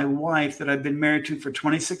about my wife that I've been married to for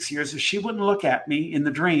 26 years. She wouldn't look at me in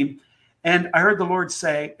the dream. And I heard the Lord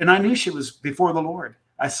say, and I knew she was before the Lord.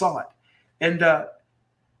 I saw it. And the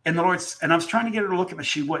Lord, and I was trying to get her to look at me.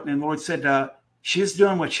 She wouldn't. And the Lord said, she's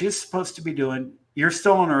doing what she's supposed to be doing. You're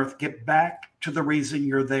still on earth. Get back to the reason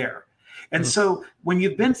you're there. And so when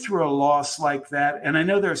you've been through a loss like that, and I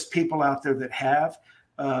know there's people out there that have,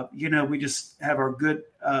 we just have our good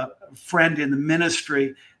friend in the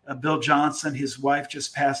ministry, Bill Johnson. His wife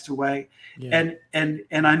just passed away. Yeah.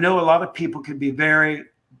 And I know a lot of people can be very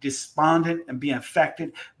despondent and be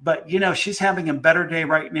affected, but she's having a better day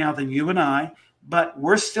right now than you and I, but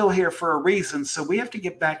we're still here for a reason. So we have to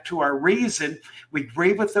get back to our reason. We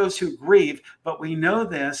grieve with those who grieve, but we know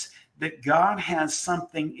this, that God has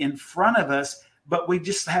something in front of us, but we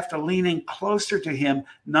just have to lean in closer to Him,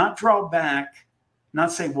 not draw back,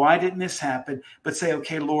 not say, why didn't this happen? But say,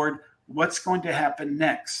 okay, Lord, what's going to happen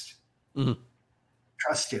next?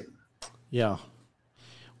 Trust Him. Yeah.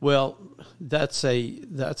 Well, that's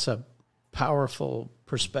a powerful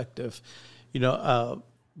perspective.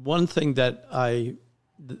 One thing that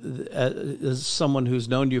as someone who's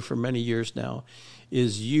known you for many years now,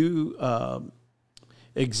 is you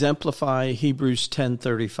exemplify Hebrews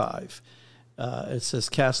 10:35. It says,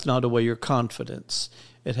 "Cast not away your confidence;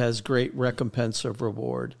 it has great recompense of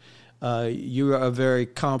reward." You are a very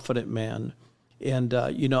confident man, and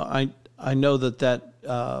I know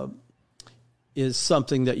that is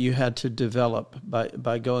something that you had to develop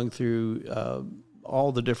by going through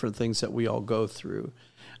all the different things that we all go through.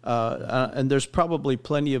 And there's probably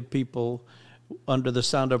plenty of people under the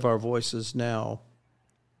sound of our voices now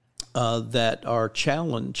that are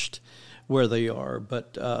challenged where they are.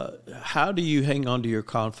 But how do you hang on to your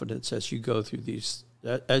confidence as you go through these,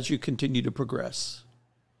 as you continue to progress?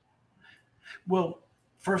 Well,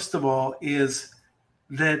 first of all, is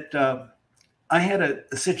that I had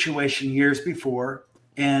a situation years before,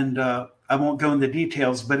 and I won't go into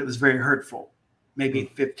details, but it was very hurtful, maybe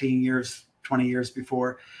 15 years, 20 years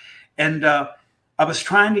before. And I was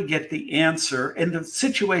trying to get the answer, and the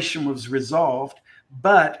situation was resolved.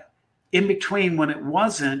 But in between, when it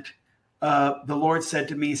wasn't, the Lord said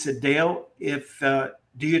to me, He said, "Dale, if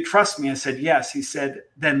do you trust me? I said, yes. He said,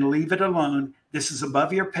 then leave it alone. This is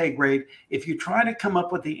above your pay grade. If you try to come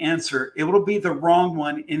up with the answer, it will be the wrong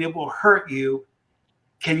one and it will hurt you.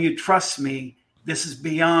 Can you trust me? This is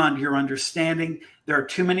beyond your understanding. There are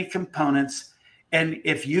too many components. And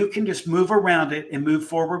if you can just move around it and move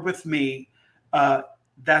forward with me,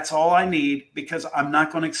 that's all I need, because I'm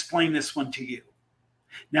not going to explain this one to you.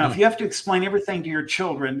 Now, if you have to explain everything to your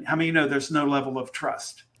children, how many know there's no level of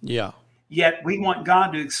trust? Yeah. Yet we want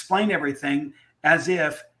God to explain everything as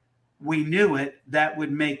if we knew it. That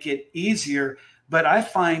would make it easier. But I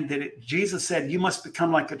find that Jesus said, you must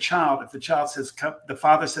become like a child. If the child says, the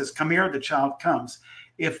father says, come here, the child comes.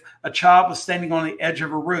 If a child was standing on the edge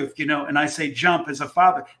of a roof, and I say jump as a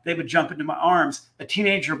father, they would jump into my arms. A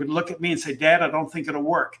teenager would look at me and say, Dad, I don't think it'll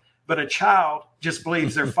work. But a child just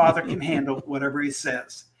believes their father can handle whatever he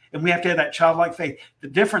says. And we have to have that childlike faith. The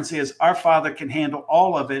difference is our Father can handle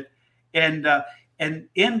all of it. And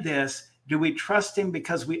in this, do we trust him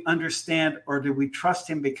because we understand, or do we trust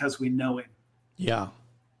him because we know him? Yeah.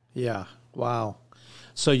 Yeah. Wow.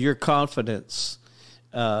 So your confidence,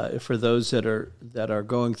 for those that are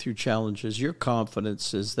going through challenges, your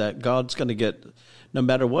confidence is that God's going to get, no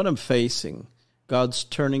matter what I'm facing, God's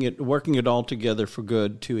working it all together for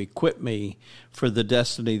good to equip me for the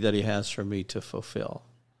destiny that he has for me to fulfill.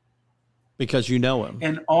 Because you know him.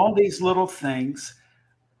 And all these little things,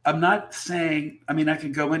 I'm not saying, I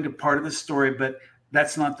could go into part of the story, but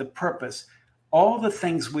that's not the purpose. All the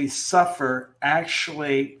things we suffer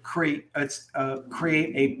actually create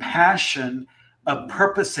a passion, a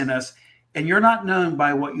purpose in us. And you're not known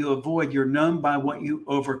by what you avoid. You're known by what you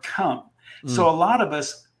overcome. So a lot of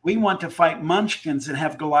us, we want to fight munchkins and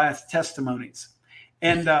have Goliath testimonies.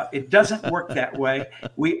 And it doesn't work that way.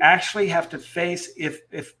 We actually have to face,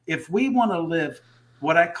 if we want to live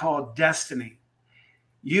what I call destiny,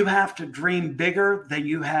 you have to dream bigger than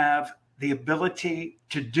you have the ability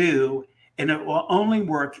to do. And it will only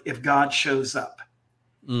work if God shows up.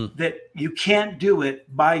 That you can't do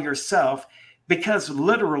it by yourself, because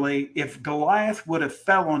literally, if Goliath would have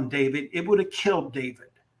fell on David, it would have killed David.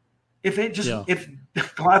 If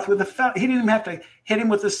Goliath would have fell, he didn't even have to hit him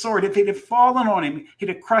with a sword. If he'd have fallen on him, he'd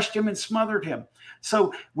have crushed him and smothered him.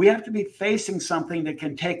 So we have to be facing something that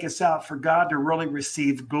can take us out for God to really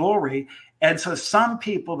receive glory. And so some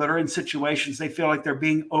people that are in situations, they feel like they're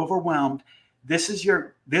being overwhelmed. This is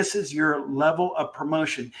your level of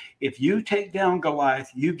promotion. If you take down Goliath,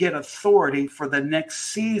 you get authority for the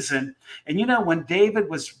next season. And when David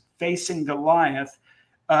was facing Goliath,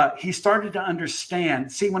 he started to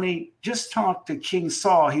understand. See, when he just talked to King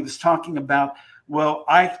Saul, he was talking about, well,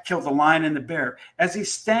 I killed the lion and the bear. As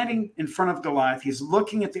he's standing in front of Goliath, he's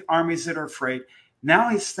looking at the armies that are afraid. Now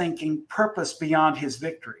he's thinking purpose beyond his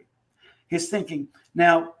victory. He's thinking,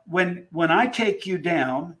 now, when I take you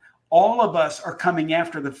down, all of us are coming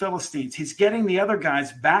after the Philistines. He's getting the other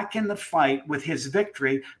guys back in the fight with his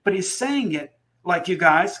victory, but he's saying it like, you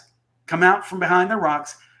guys, come out from behind the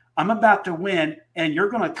rocks. I'm about to win, and you're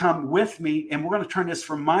going to come with me, and we're going to turn this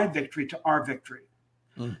from my victory to our victory.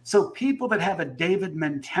 So people that have a David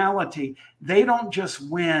mentality, they don't just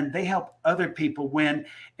win, they help other people win.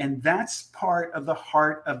 And that's part of the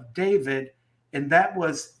heart of David. And that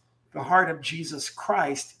was the heart of Jesus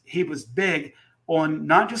Christ. He was big on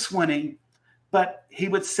not just winning, but he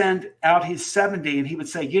would send out his 70 and he would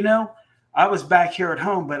say, I was back here at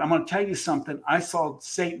home, but I'm going to tell you something. I saw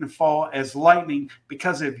Satan fall as lightning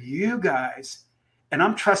because of you guys. And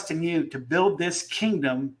I'm trusting you to build this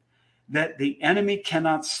kingdom that the enemy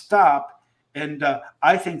cannot stop. And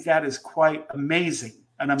I think that is quite amazing,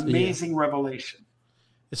 an amazing revelation.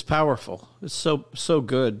 It's powerful. It's so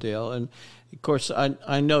good, Dale. And of course,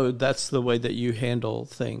 I know that's the way that you handle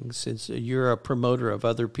things. You're a promoter of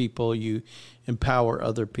other people. You empower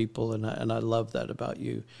other people, and I love that about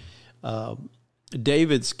you.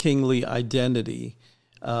 David's kingly identity,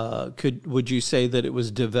 would you say that it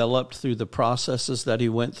was developed through the processes that he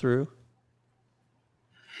went through?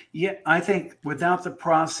 Yeah, I think without the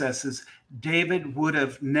processes, David would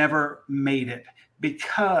have never made it,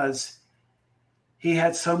 because he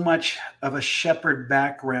had so much of a shepherd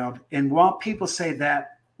background. And while people say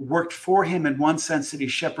that worked for him in one sense, that he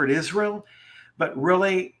shepherded Israel, but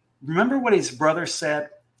really, remember what his brother said?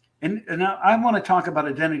 And I want to talk about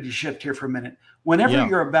identity shift here for a minute. Whenever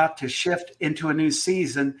you're about to shift into a new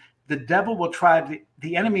season, the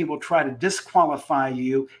enemy will try to disqualify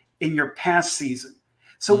you in your past season.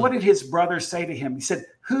 So what did his brother say to him? He said,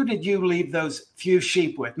 who did you leave those few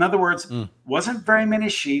sheep with? In other words, wasn't very many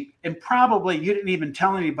sheep, and probably you didn't even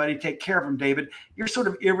tell anybody to take care of them, David. You're sort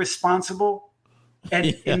of irresponsible. And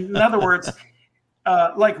in other words,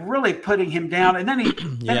 like really putting him down. And then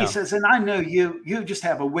he says, and I know you just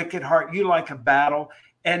have a wicked heart. You like a battle.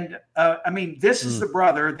 And I mean, this is the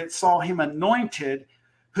brother that saw him anointed,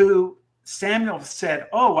 who Samuel said,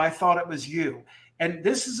 oh, I thought it was you. And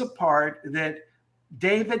this is a part that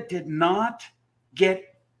David did not get.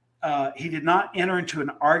 He did not enter into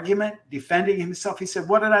an argument defending himself. He said,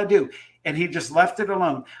 what did I do? And he just left it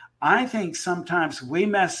alone. I think sometimes we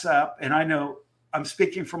mess up, and I know I'm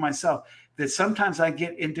speaking for myself, that sometimes I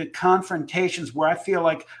get into confrontations where I feel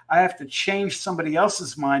like I have to change somebody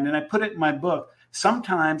else's mind. And I put it in my book.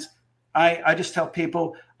 Sometimes I just tell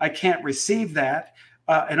people I can't receive that,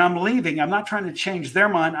 and I'm leaving. I'm not trying to change their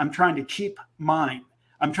mind. I'm trying to keep mine.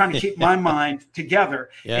 I'm trying to keep my mind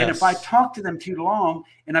together. Yes. And if I talk to them too long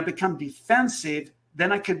and I become defensive,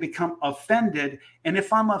 then I could become offended. And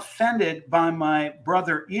if I'm offended by my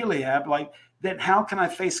brother Eliab, then how can I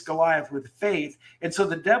face Goliath with faith? And so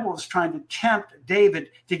the devil is trying to tempt David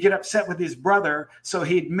to get upset with his brother so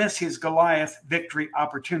he'd miss his Goliath victory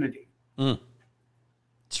opportunity.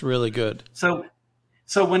 It's really good. So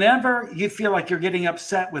whenever you feel like you're getting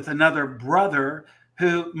upset with another brother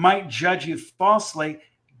who might judge you falsely,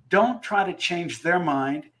 don't try to change their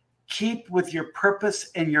mind. Keep with your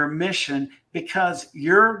purpose and your mission, because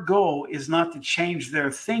your goal is not to change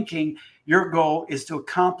their thinking. Your goal is to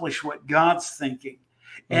accomplish what God's thinking.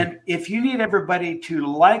 And if you need everybody to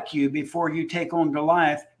like you before you take on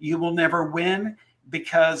Goliath, you will never win,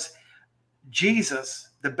 because Jesus,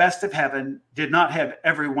 the best of heaven, did not have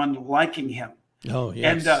everyone liking him. Oh,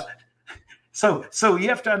 yes. And so you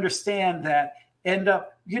have to understand that. And,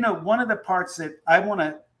 one of the parts that I want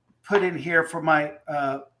to put in here for my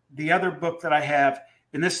the other book that I have,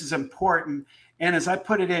 and this is important, and as I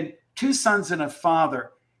put it in, Two Sons and a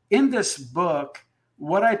Father, in this book,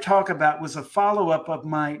 what I talk about was a follow-up of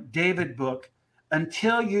my David book.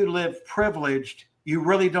 Until you live privileged, you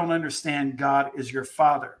really don't understand God is your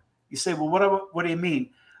father. You say, well, what do you mean?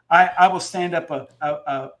 I will stand up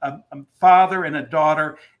a father and a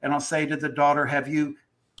daughter, and I'll say to the daughter, have you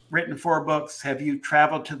written 4 books? Have you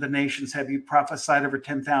traveled to the nations? Have you prophesied over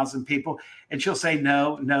 10,000 people? And she'll say,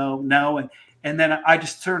 no. And then I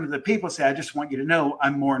just turn to the people and say, I just want you to know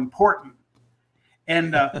I'm more important.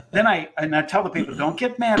 And then I tell the people, don't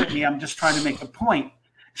get mad at me. I'm just trying to make a point.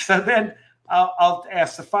 So then I'll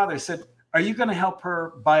ask the father, I said, are you going to help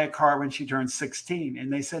her buy a car when she turns 16?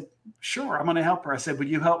 And they said, sure, I'm going to help her. I said, would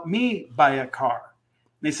you help me buy a car?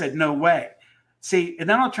 And they said, no way. See, and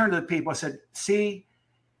then I'll turn to the people. I said, see,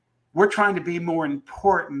 we're trying to be more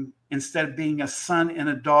important instead of being a son and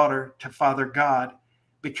a daughter to Father God,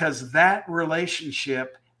 because that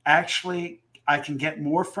relationship, actually, I can get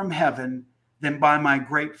more from heaven than by my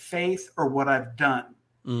great faith or what I've done.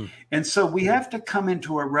 And so we have to come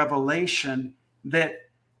into a revelation that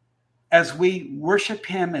as we worship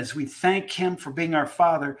him, as we thank him for being our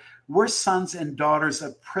Father, we're sons and daughters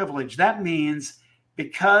of privilege. That means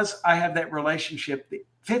because I have that relationship,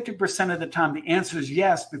 50% of the time, the answer is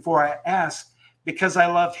yes before I ask, because I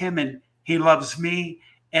love him and he loves me.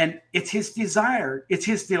 And it's his desire. It's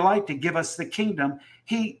his delight to give us the kingdom.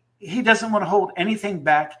 He doesn't want to hold anything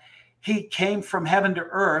back. He came from heaven to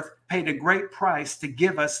earth, paid a great price to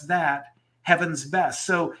give us that, heaven's best.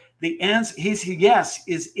 So the answer, his yes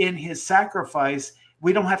is in his sacrifice.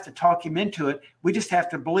 We don't have to talk him into it. We just have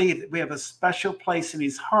to believe that we have a special place in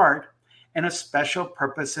his heart and a special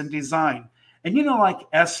purpose and design. And like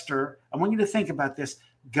Esther, I want you to think about this.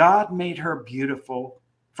 God made her beautiful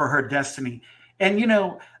for her destiny. And,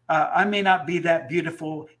 I may not be that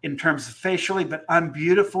beautiful in terms of facially, but I'm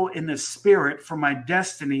beautiful in the spirit for my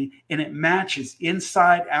destiny, and it matches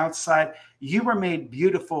inside, outside. You were made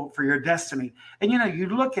beautiful for your destiny. And, you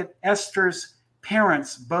look at Esther's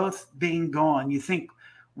parents both being gone. You think,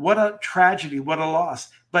 what a tragedy, what a loss.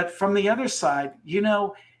 But from the other side,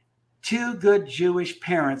 2 good Jewish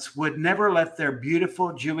parents would never let their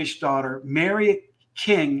beautiful Jewish daughter marry a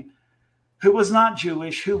king who was not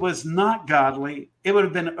Jewish, who was not godly. It would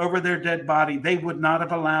have been over their dead body. They would not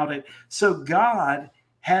have allowed it. So God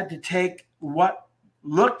had to take what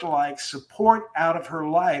looked like support out of her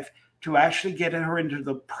life to actually get her into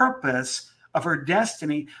the purpose of her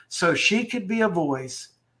destiny so she could be a voice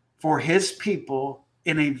for his people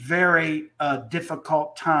in a very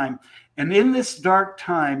difficult time. And in this dark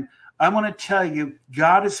time, I want to tell you,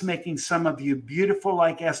 God is making some of you beautiful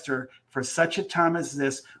like Esther for such a time as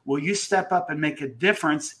this. Will you step up and make a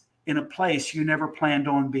difference in a place you never planned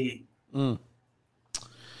on being?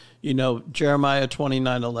 Jeremiah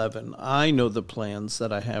 29:11, I know the plans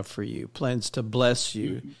that I have for you, plans to bless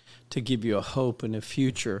you, to give you a hope and a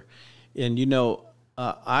future. And,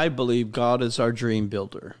 I believe God is our dream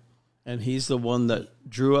builder. And he's the one that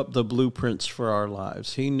drew up the blueprints for our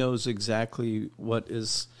lives. He knows exactly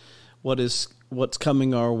what's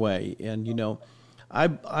coming our way. And,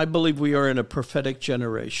 I believe we are in a prophetic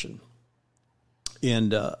generation.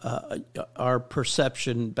 And our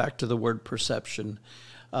perception, back to the word perception,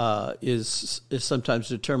 is sometimes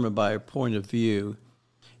determined by a point of view.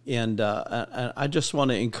 And I just want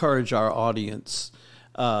to encourage our audience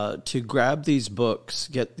to grab these books,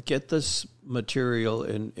 get this material,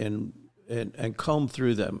 and comb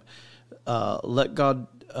through them. Let God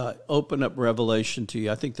open up revelation to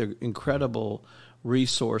you. I think they're incredible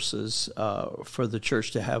resources for the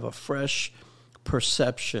church to have a fresh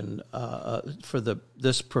perception, for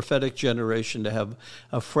this prophetic generation to have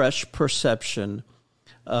a fresh perception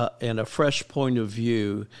and a fresh point of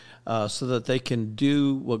view, so that they can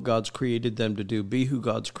do what God's created them to do, be who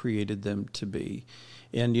God's created them to be.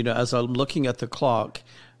 And, as I'm looking at the clock,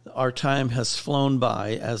 our time has flown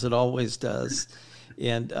by, as it always does.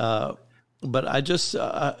 And but I just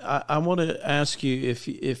I want to ask you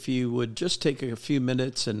if you would just take a few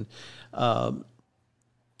minutes and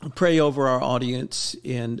pray over our audience,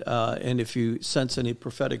 and if you sense any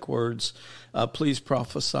prophetic words, please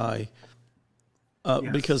prophesy. Yes.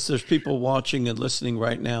 Because there's people watching and listening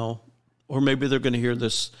right now, or maybe they're going to hear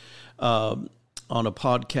this on a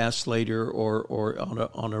podcast later, or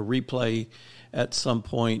on a replay at some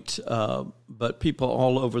point. But people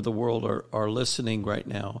all over the world are listening right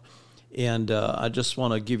now, and I just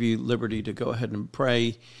want to give you liberty to go ahead and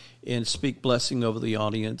pray and speak blessing over the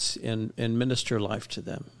audience and minister life to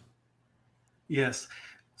them. Yes.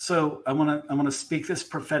 So I want to speak this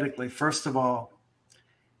prophetically. First of all,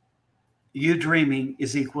 you dreaming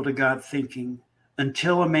is equal to God thinking.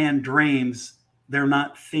 Until a man dreams, they're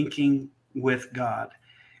not thinking with God.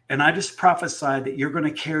 And I just prophesied that you're going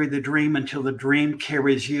to carry the dream until the dream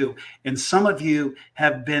carries you. And some of you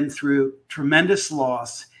have been through tremendous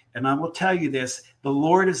loss. And I will tell you this, the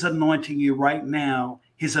Lord is anointing you right now.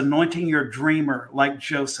 He's anointing your dreamer like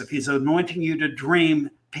Joseph. He's anointing you to dream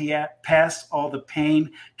past all the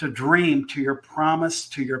pain, to dream to your promise,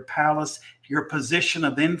 to your palace, to your position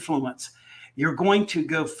of influence. You're going to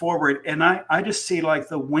go forward. And I just see like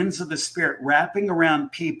the winds of the Spirit wrapping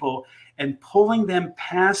around people and pulling them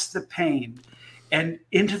past the pain and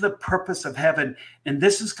into the purpose of heaven. And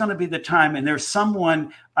this is going to be the time. And there's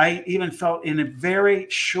someone I even felt in a very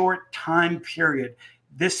short time period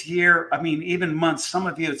this year, even months, some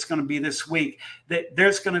of you, it's going to be this week, that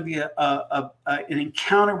there's going to be an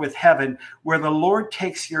encounter with heaven where the Lord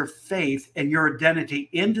takes your faith and your identity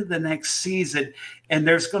into the next season. And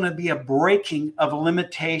there's going to be a breaking of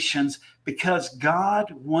limitations because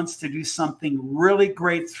God wants to do something really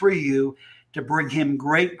great through you to bring him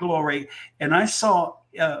great glory. And I saw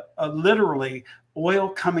literally oil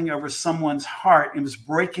coming over someone's heart. It was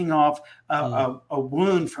breaking off a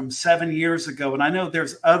wound from 7 years ago. And I know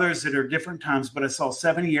there's others that are different times, but I saw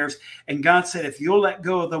 7 years. And God said, if you'll let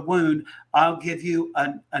go of the wound, I'll give you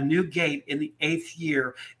a new gate in the 8th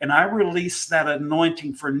year. And I release that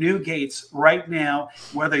anointing for new gates right now,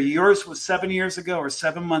 whether yours was 7 years ago or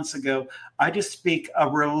 7 months ago. I just speak a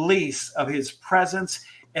release of his presence,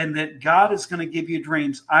 and that God is going to give you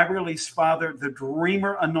dreams. I release, Father, the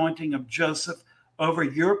dreamer anointing of Joseph over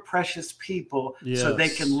your precious people, yes, so they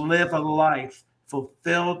can live a life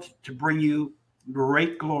fulfilled to bring you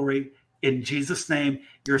great glory. In Jesus' name,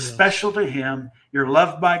 you're yes, special to him. You're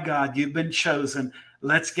loved by God. You've been chosen.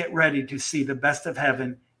 Let's get ready to see the best of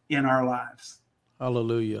heaven in our lives.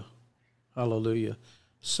 Hallelujah. Hallelujah.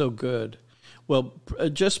 So good. Well,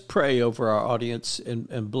 just pray over our audience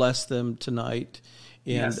and bless them tonight.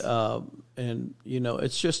 And, yes, and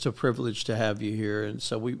it's just a privilege to have you here. And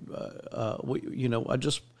so we I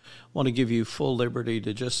just want to give you full liberty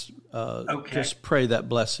to just pray that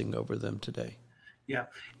blessing over them today. Yeah.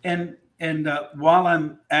 And while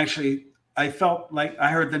I felt like I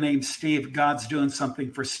heard the name Steve. God's doing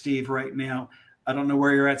something for Steve right now. I don't know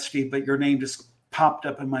where you're at, Steve, but your name just popped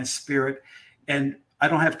up in my spirit. And I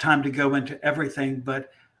don't have time to go into everything, but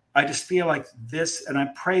I just feel like this, and I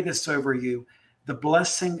pray this over you. The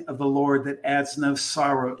blessing of the Lord that adds no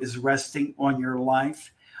sorrow is resting on your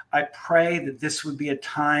life. I pray that this would be a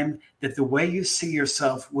time that the way you see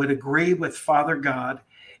yourself would agree with Father God.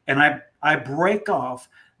 And I break off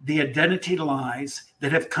the identity lies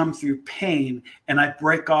that have come through pain. And I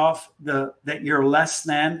break off that you're less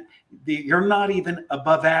than, you're not even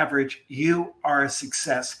above average. You are a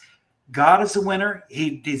success. God is a winner.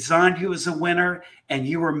 He designed you as a winner, and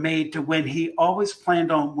you were made to win. He always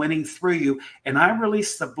planned on winning through you. And I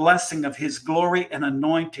release the blessing of his glory and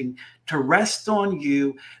anointing to rest on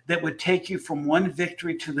you that would take you from one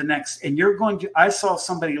victory to the next. And I saw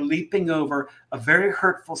somebody leaping over a very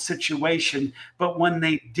hurtful situation, but when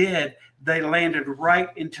they did, they landed right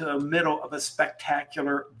into the middle of a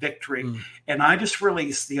spectacular victory. And I just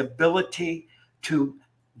released the ability to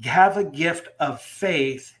have a gift of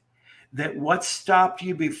faith that what stopped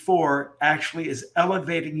you before actually is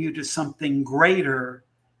elevating you to something greater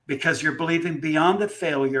because you're believing beyond the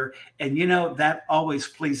failure. And that always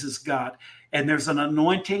pleases God. And there's an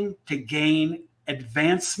anointing to gain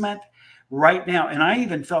advancement right now. And I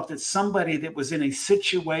even felt that somebody that was in a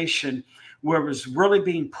situation where it was really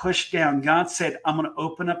being pushed down, God said, I'm going to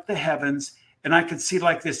open up the heavens. And I could see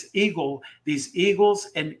like these eagles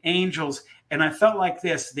and angels. And I felt like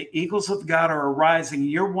this, the eagles of God are arising.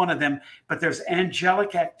 You're one of them, but there's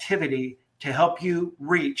angelic activity to help you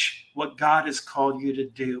reach what God has called you to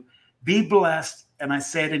do. Be blessed. And I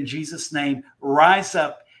say it in Jesus' name, rise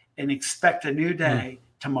up and expect a new day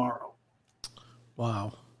tomorrow.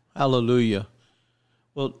 Wow. Hallelujah.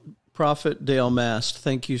 Well, Prophet Dale Mast,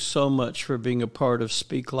 thank you so much for being a part of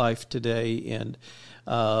Speak Life today. And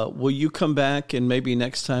will you come back and maybe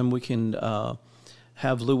next time we can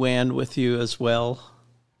have Luann with you as well?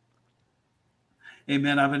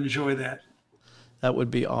 Amen. I would enjoy that. That would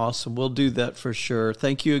be awesome. We'll do that for sure.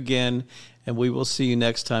 Thank you again, and we will see you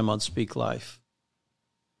next time on Speak Life.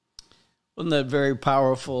 Wasn't that very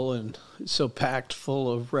powerful and so packed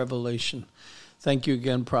full of revelation? Thank you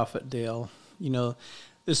again, Prophet Dale.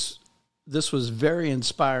 This was very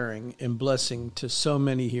inspiring and blessing to so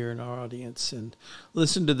many here in our audience. And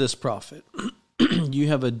listen to this, Prophet. You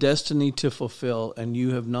have a destiny to fulfill, and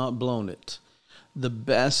you have not blown it. The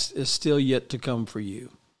best is still yet to come for you.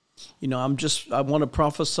 I want to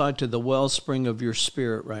prophesy to the wellspring of your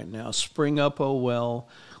spirit right now. Spring up, O well,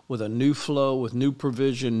 with a new flow, with new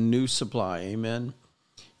provision, new supply. Amen.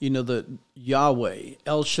 That Yahweh,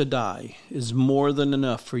 El Shaddai, is more than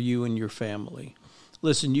enough for you and your family.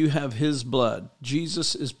 Listen, you have his blood.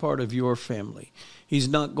 Jesus is part of your family. He's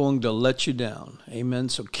not going to let you down. Amen.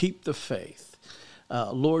 So keep the faith.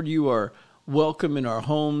 Lord, you are welcome in our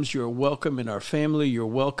homes. You're welcome in our family. You're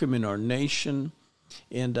welcome in our nation.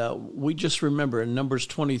 And we just remember in Numbers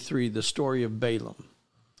 23, the story of Balaam.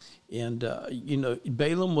 And,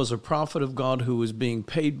 Balaam was a prophet of God who was being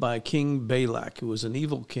paid by King Balak, who was an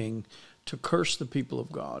evil king, to curse the people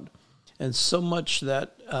of God. And so much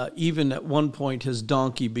that even at one point his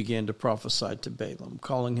donkey began to prophesy to Balaam,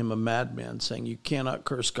 calling him a madman, saying, you cannot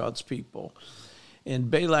curse God's people.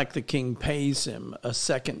 And Balak the king pays him a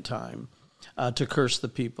second time to curse the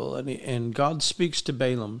people. And God speaks to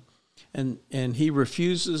Balaam, and he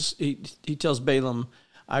refuses. He tells Balaam,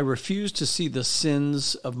 I refuse to see the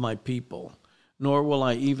sins of my people, nor will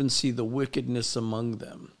I even see the wickedness among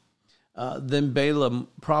them. Then Balaam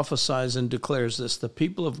prophesies and declares this: the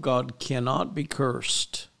people of God cannot be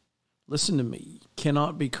cursed. Listen to me,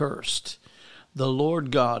 cannot be cursed. The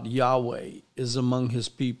Lord God, Yahweh, is among his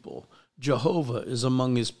people. Jehovah is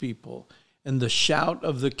among his people, and the shout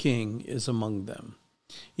of the king is among them.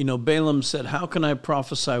 Balaam said, how can I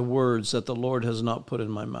prophesy words that the Lord has not put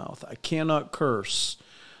in my mouth? I cannot curse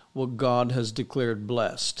what God has declared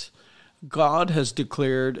blessed. God has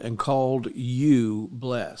declared and called you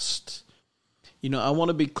blessed. I want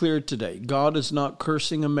to be clear today. God is not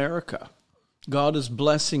cursing America. God is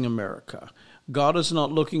blessing America. God is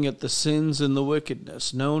not looking at the sins and the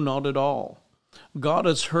wickedness. No, not at all. God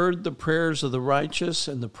has heard the prayers of the righteous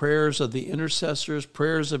and the prayers of the intercessors,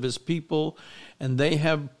 prayers of his people, and they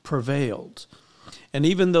have prevailed. And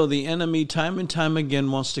even though the enemy time and time again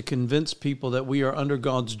wants to convince people that we are under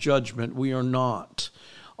God's judgment, we are not.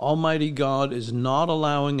 Almighty God is not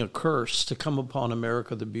allowing a curse to come upon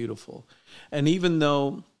America the beautiful. And even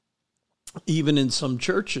though, even in some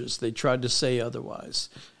churches, they tried to say otherwise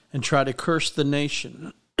and try to curse the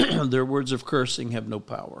nation, their words of cursing have no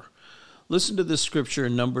power. Listen to this scripture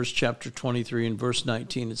in Numbers chapter 23 and verse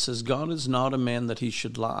 19. It says, God is not a man that he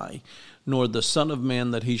should lie, nor the son of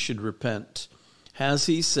man that he should repent. Has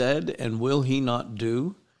he said, and will he not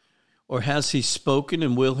do? Or has he spoken,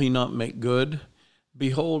 and will he not make good?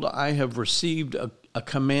 Behold, I have received a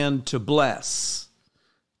command to bless.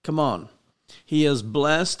 Come on. He has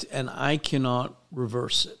blessed, and I cannot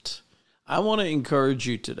reverse it. I want to encourage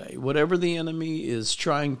you today. Whatever the enemy is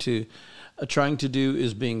trying to do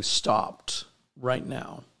is being stopped right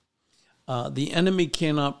now. The enemy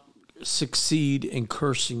cannot succeed in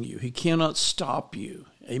cursing you. He cannot stop you.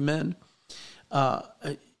 Amen.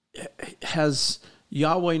 Has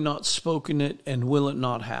Yahweh not spoken it, and will it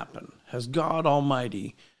not happen? Has God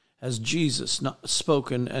Almighty, has Jesus not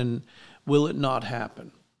spoken, and will it not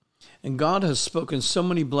happen? And God has spoken so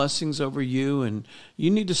many blessings over you, and you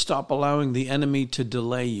need to stop allowing the enemy to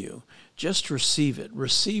delay you. Just receive it.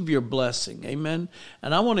 Receive your blessing. Amen?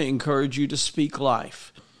 And I want to encourage you to speak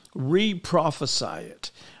life. Re-prophesy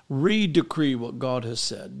it. Re-decree what God has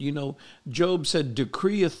said. You know, Job said,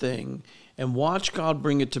 decree a thing and watch God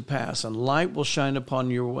bring it to pass, and light will shine upon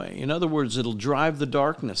your way. In other words, it'll drive the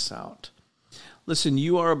darkness out. Listen,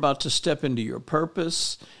 you are about to step into your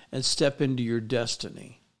purpose and step into your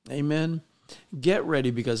destiny. Amen? Get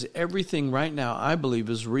ready, because everything right now, I believe,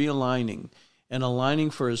 is realigning and aligning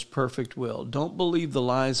for His perfect will. Don't believe the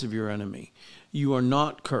lies of your enemy. You are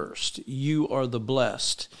not cursed. You are the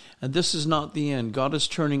blessed. And this is not the end. God is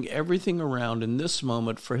turning everything around in this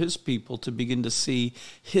moment for His people to begin to see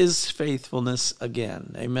His faithfulness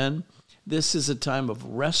again. Amen? This is a time of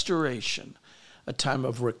restoration, a time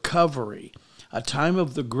of recovery, a time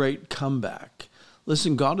of the great comeback.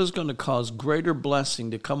 Listen, God is going to cause greater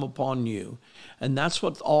blessing to come upon you. And that's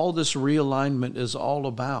what all this realignment is all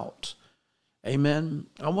about. Amen.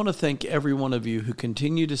 I want to thank every one of you who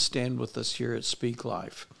continue to stand with us here at Speak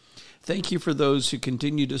Life. Thank you for those who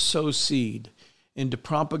continue to sow seed into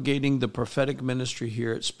propagating the prophetic ministry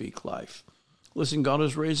here at Speak Life. Listen, God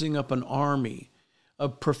is raising up an army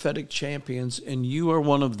of prophetic champions, and you are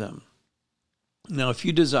one of them. Now, if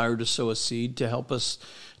you desire to sow a seed to help us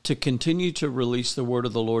to continue to release the word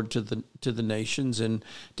of the Lord to the nations, and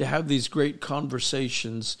to have these great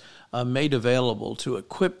conversations made available to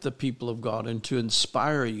equip the people of God and to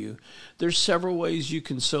inspire you, there's several ways you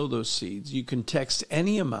can sow those seeds. You can text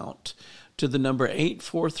any amount to the number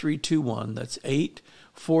 84321. That's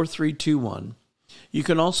 84321. You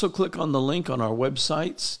can also click on the link on our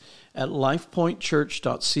websites at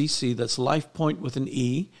lifepointchurch.cc. That's LifePoint with an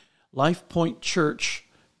E,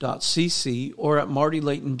 lifepointchurch.cc, or at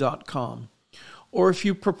martylayton.com. Or if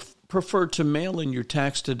you prefer to mail in your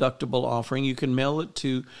tax-deductible offering, you can mail it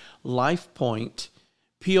to LifePoint,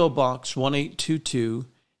 P.O. Box 1822,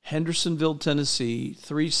 Hendersonville, Tennessee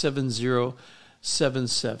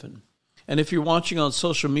 37077. And if you're watching on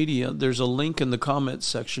social media, there's a link in the comments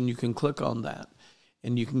section. You can click on that,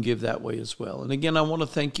 and you can give that way as well. And again, I want to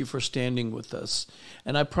thank you for standing with us.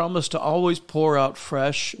 And I promise to always pour out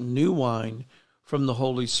fresh, new wine from the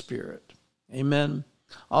Holy Spirit. Amen.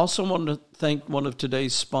 I also want to thank one of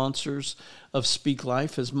today's sponsors of Speak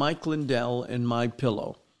Life is Mike Lindell and My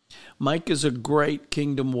Pillow. Mike is a great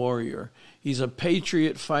kingdom warrior. He's a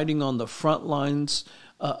patriot fighting on the front lines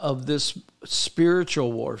of this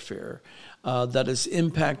spiritual warfare that is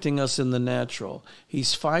impacting us in the natural.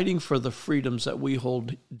 He's fighting for the freedoms that we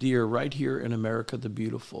hold dear right here in America the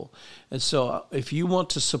Beautiful. And so if you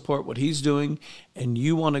want to support what he's doing and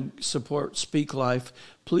you want to support Speak Life,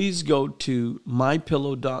 please go to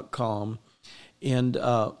mypillow.com and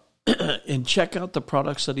check out the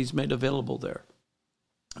products that he's made available there.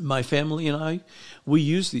 My family and I, we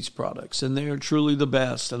use these products, and they are truly the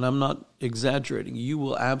best, and I'm not exaggerating. You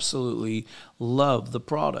will absolutely love the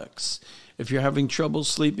products. If you're having trouble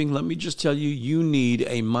sleeping, let me just tell you, you need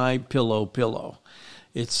a My Pillow pillow.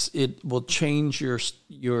 It will change your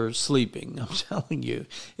sleeping. I'm telling you,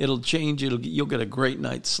 it'll change. You'll get a great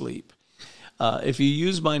night's sleep. If you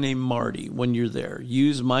use my name Marty when you're there,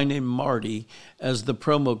 use my name Marty as the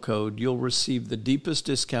promo code, you'll receive the deepest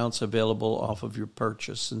discounts available off of your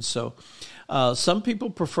purchase. And so some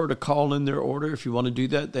people prefer to call in their order. If you want to do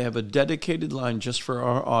that, they have a dedicated line just for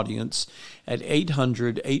our audience at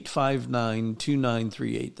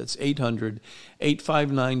 800-859-2938. That's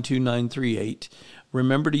 800-859-2938.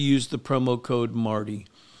 Remember to use the promo code Marty.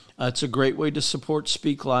 It's a great way to support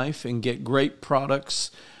Speak Life and get great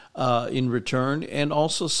products in return, and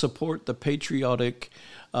also support the patriotic,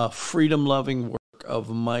 freedom-loving work of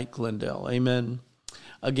Mike Lindell. Amen.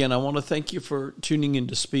 Again, I want to thank you for tuning in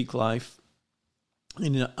to Speak Life,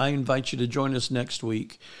 and I invite you to join us next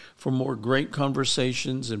week for more great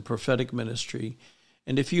conversations in prophetic ministry.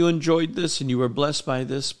 And if you enjoyed this and you were blessed by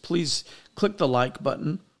this, please click the like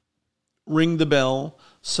button, ring the bell,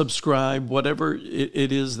 subscribe, whatever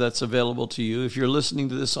it is that's available to you. If you're listening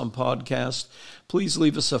to this on podcast, please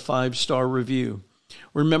leave us a 5-star review.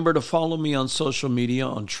 Remember to follow me on social media,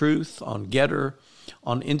 on Truth, on Getter,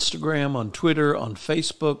 on Instagram, on Twitter, on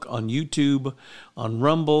Facebook, on YouTube, on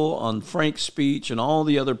Rumble, on Frank Speech, and all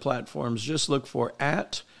the other platforms. Just look for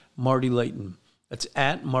 @Marty Layton. That's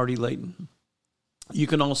 @Marty Layton. You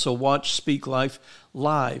can also watch Speak Life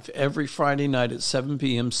live every Friday night at 7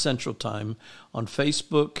 p.m. Central Time on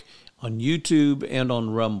Facebook, on YouTube, and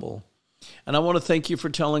on Rumble. And I want to thank you for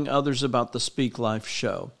telling others about the Speak Life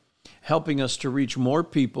show, helping us to reach more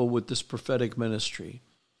people with this prophetic ministry.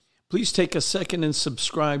 Please take a second and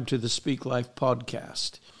subscribe to the Speak Life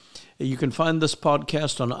podcast. You can find this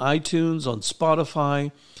podcast on iTunes, on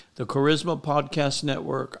Spotify, the Charisma Podcast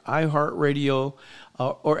Network, iHeartRadio,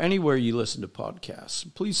 or anywhere you listen to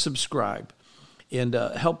podcasts. Please subscribe and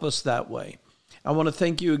help us that way. I want to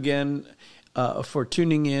thank you again for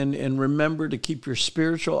tuning in, and remember to keep your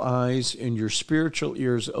spiritual eyes and your spiritual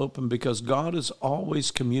ears open, because God is always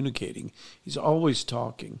communicating. He's always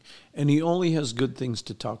talking, and He only has good things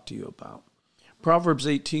to talk to you about. Proverbs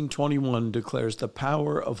 18:21 declares the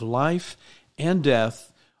power of life and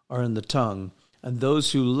death are in the tongue, and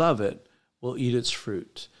those who love it will eat its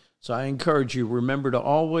fruit. So I encourage you, remember to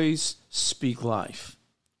always speak life.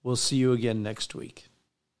 We'll see you again next week.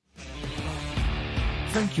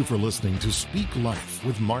 Thank you for listening to Speak Life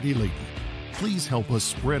with Marty Layton. Please help us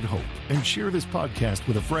spread hope and share this podcast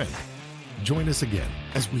with a friend. Join us again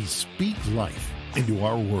as we speak life into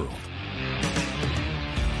our world.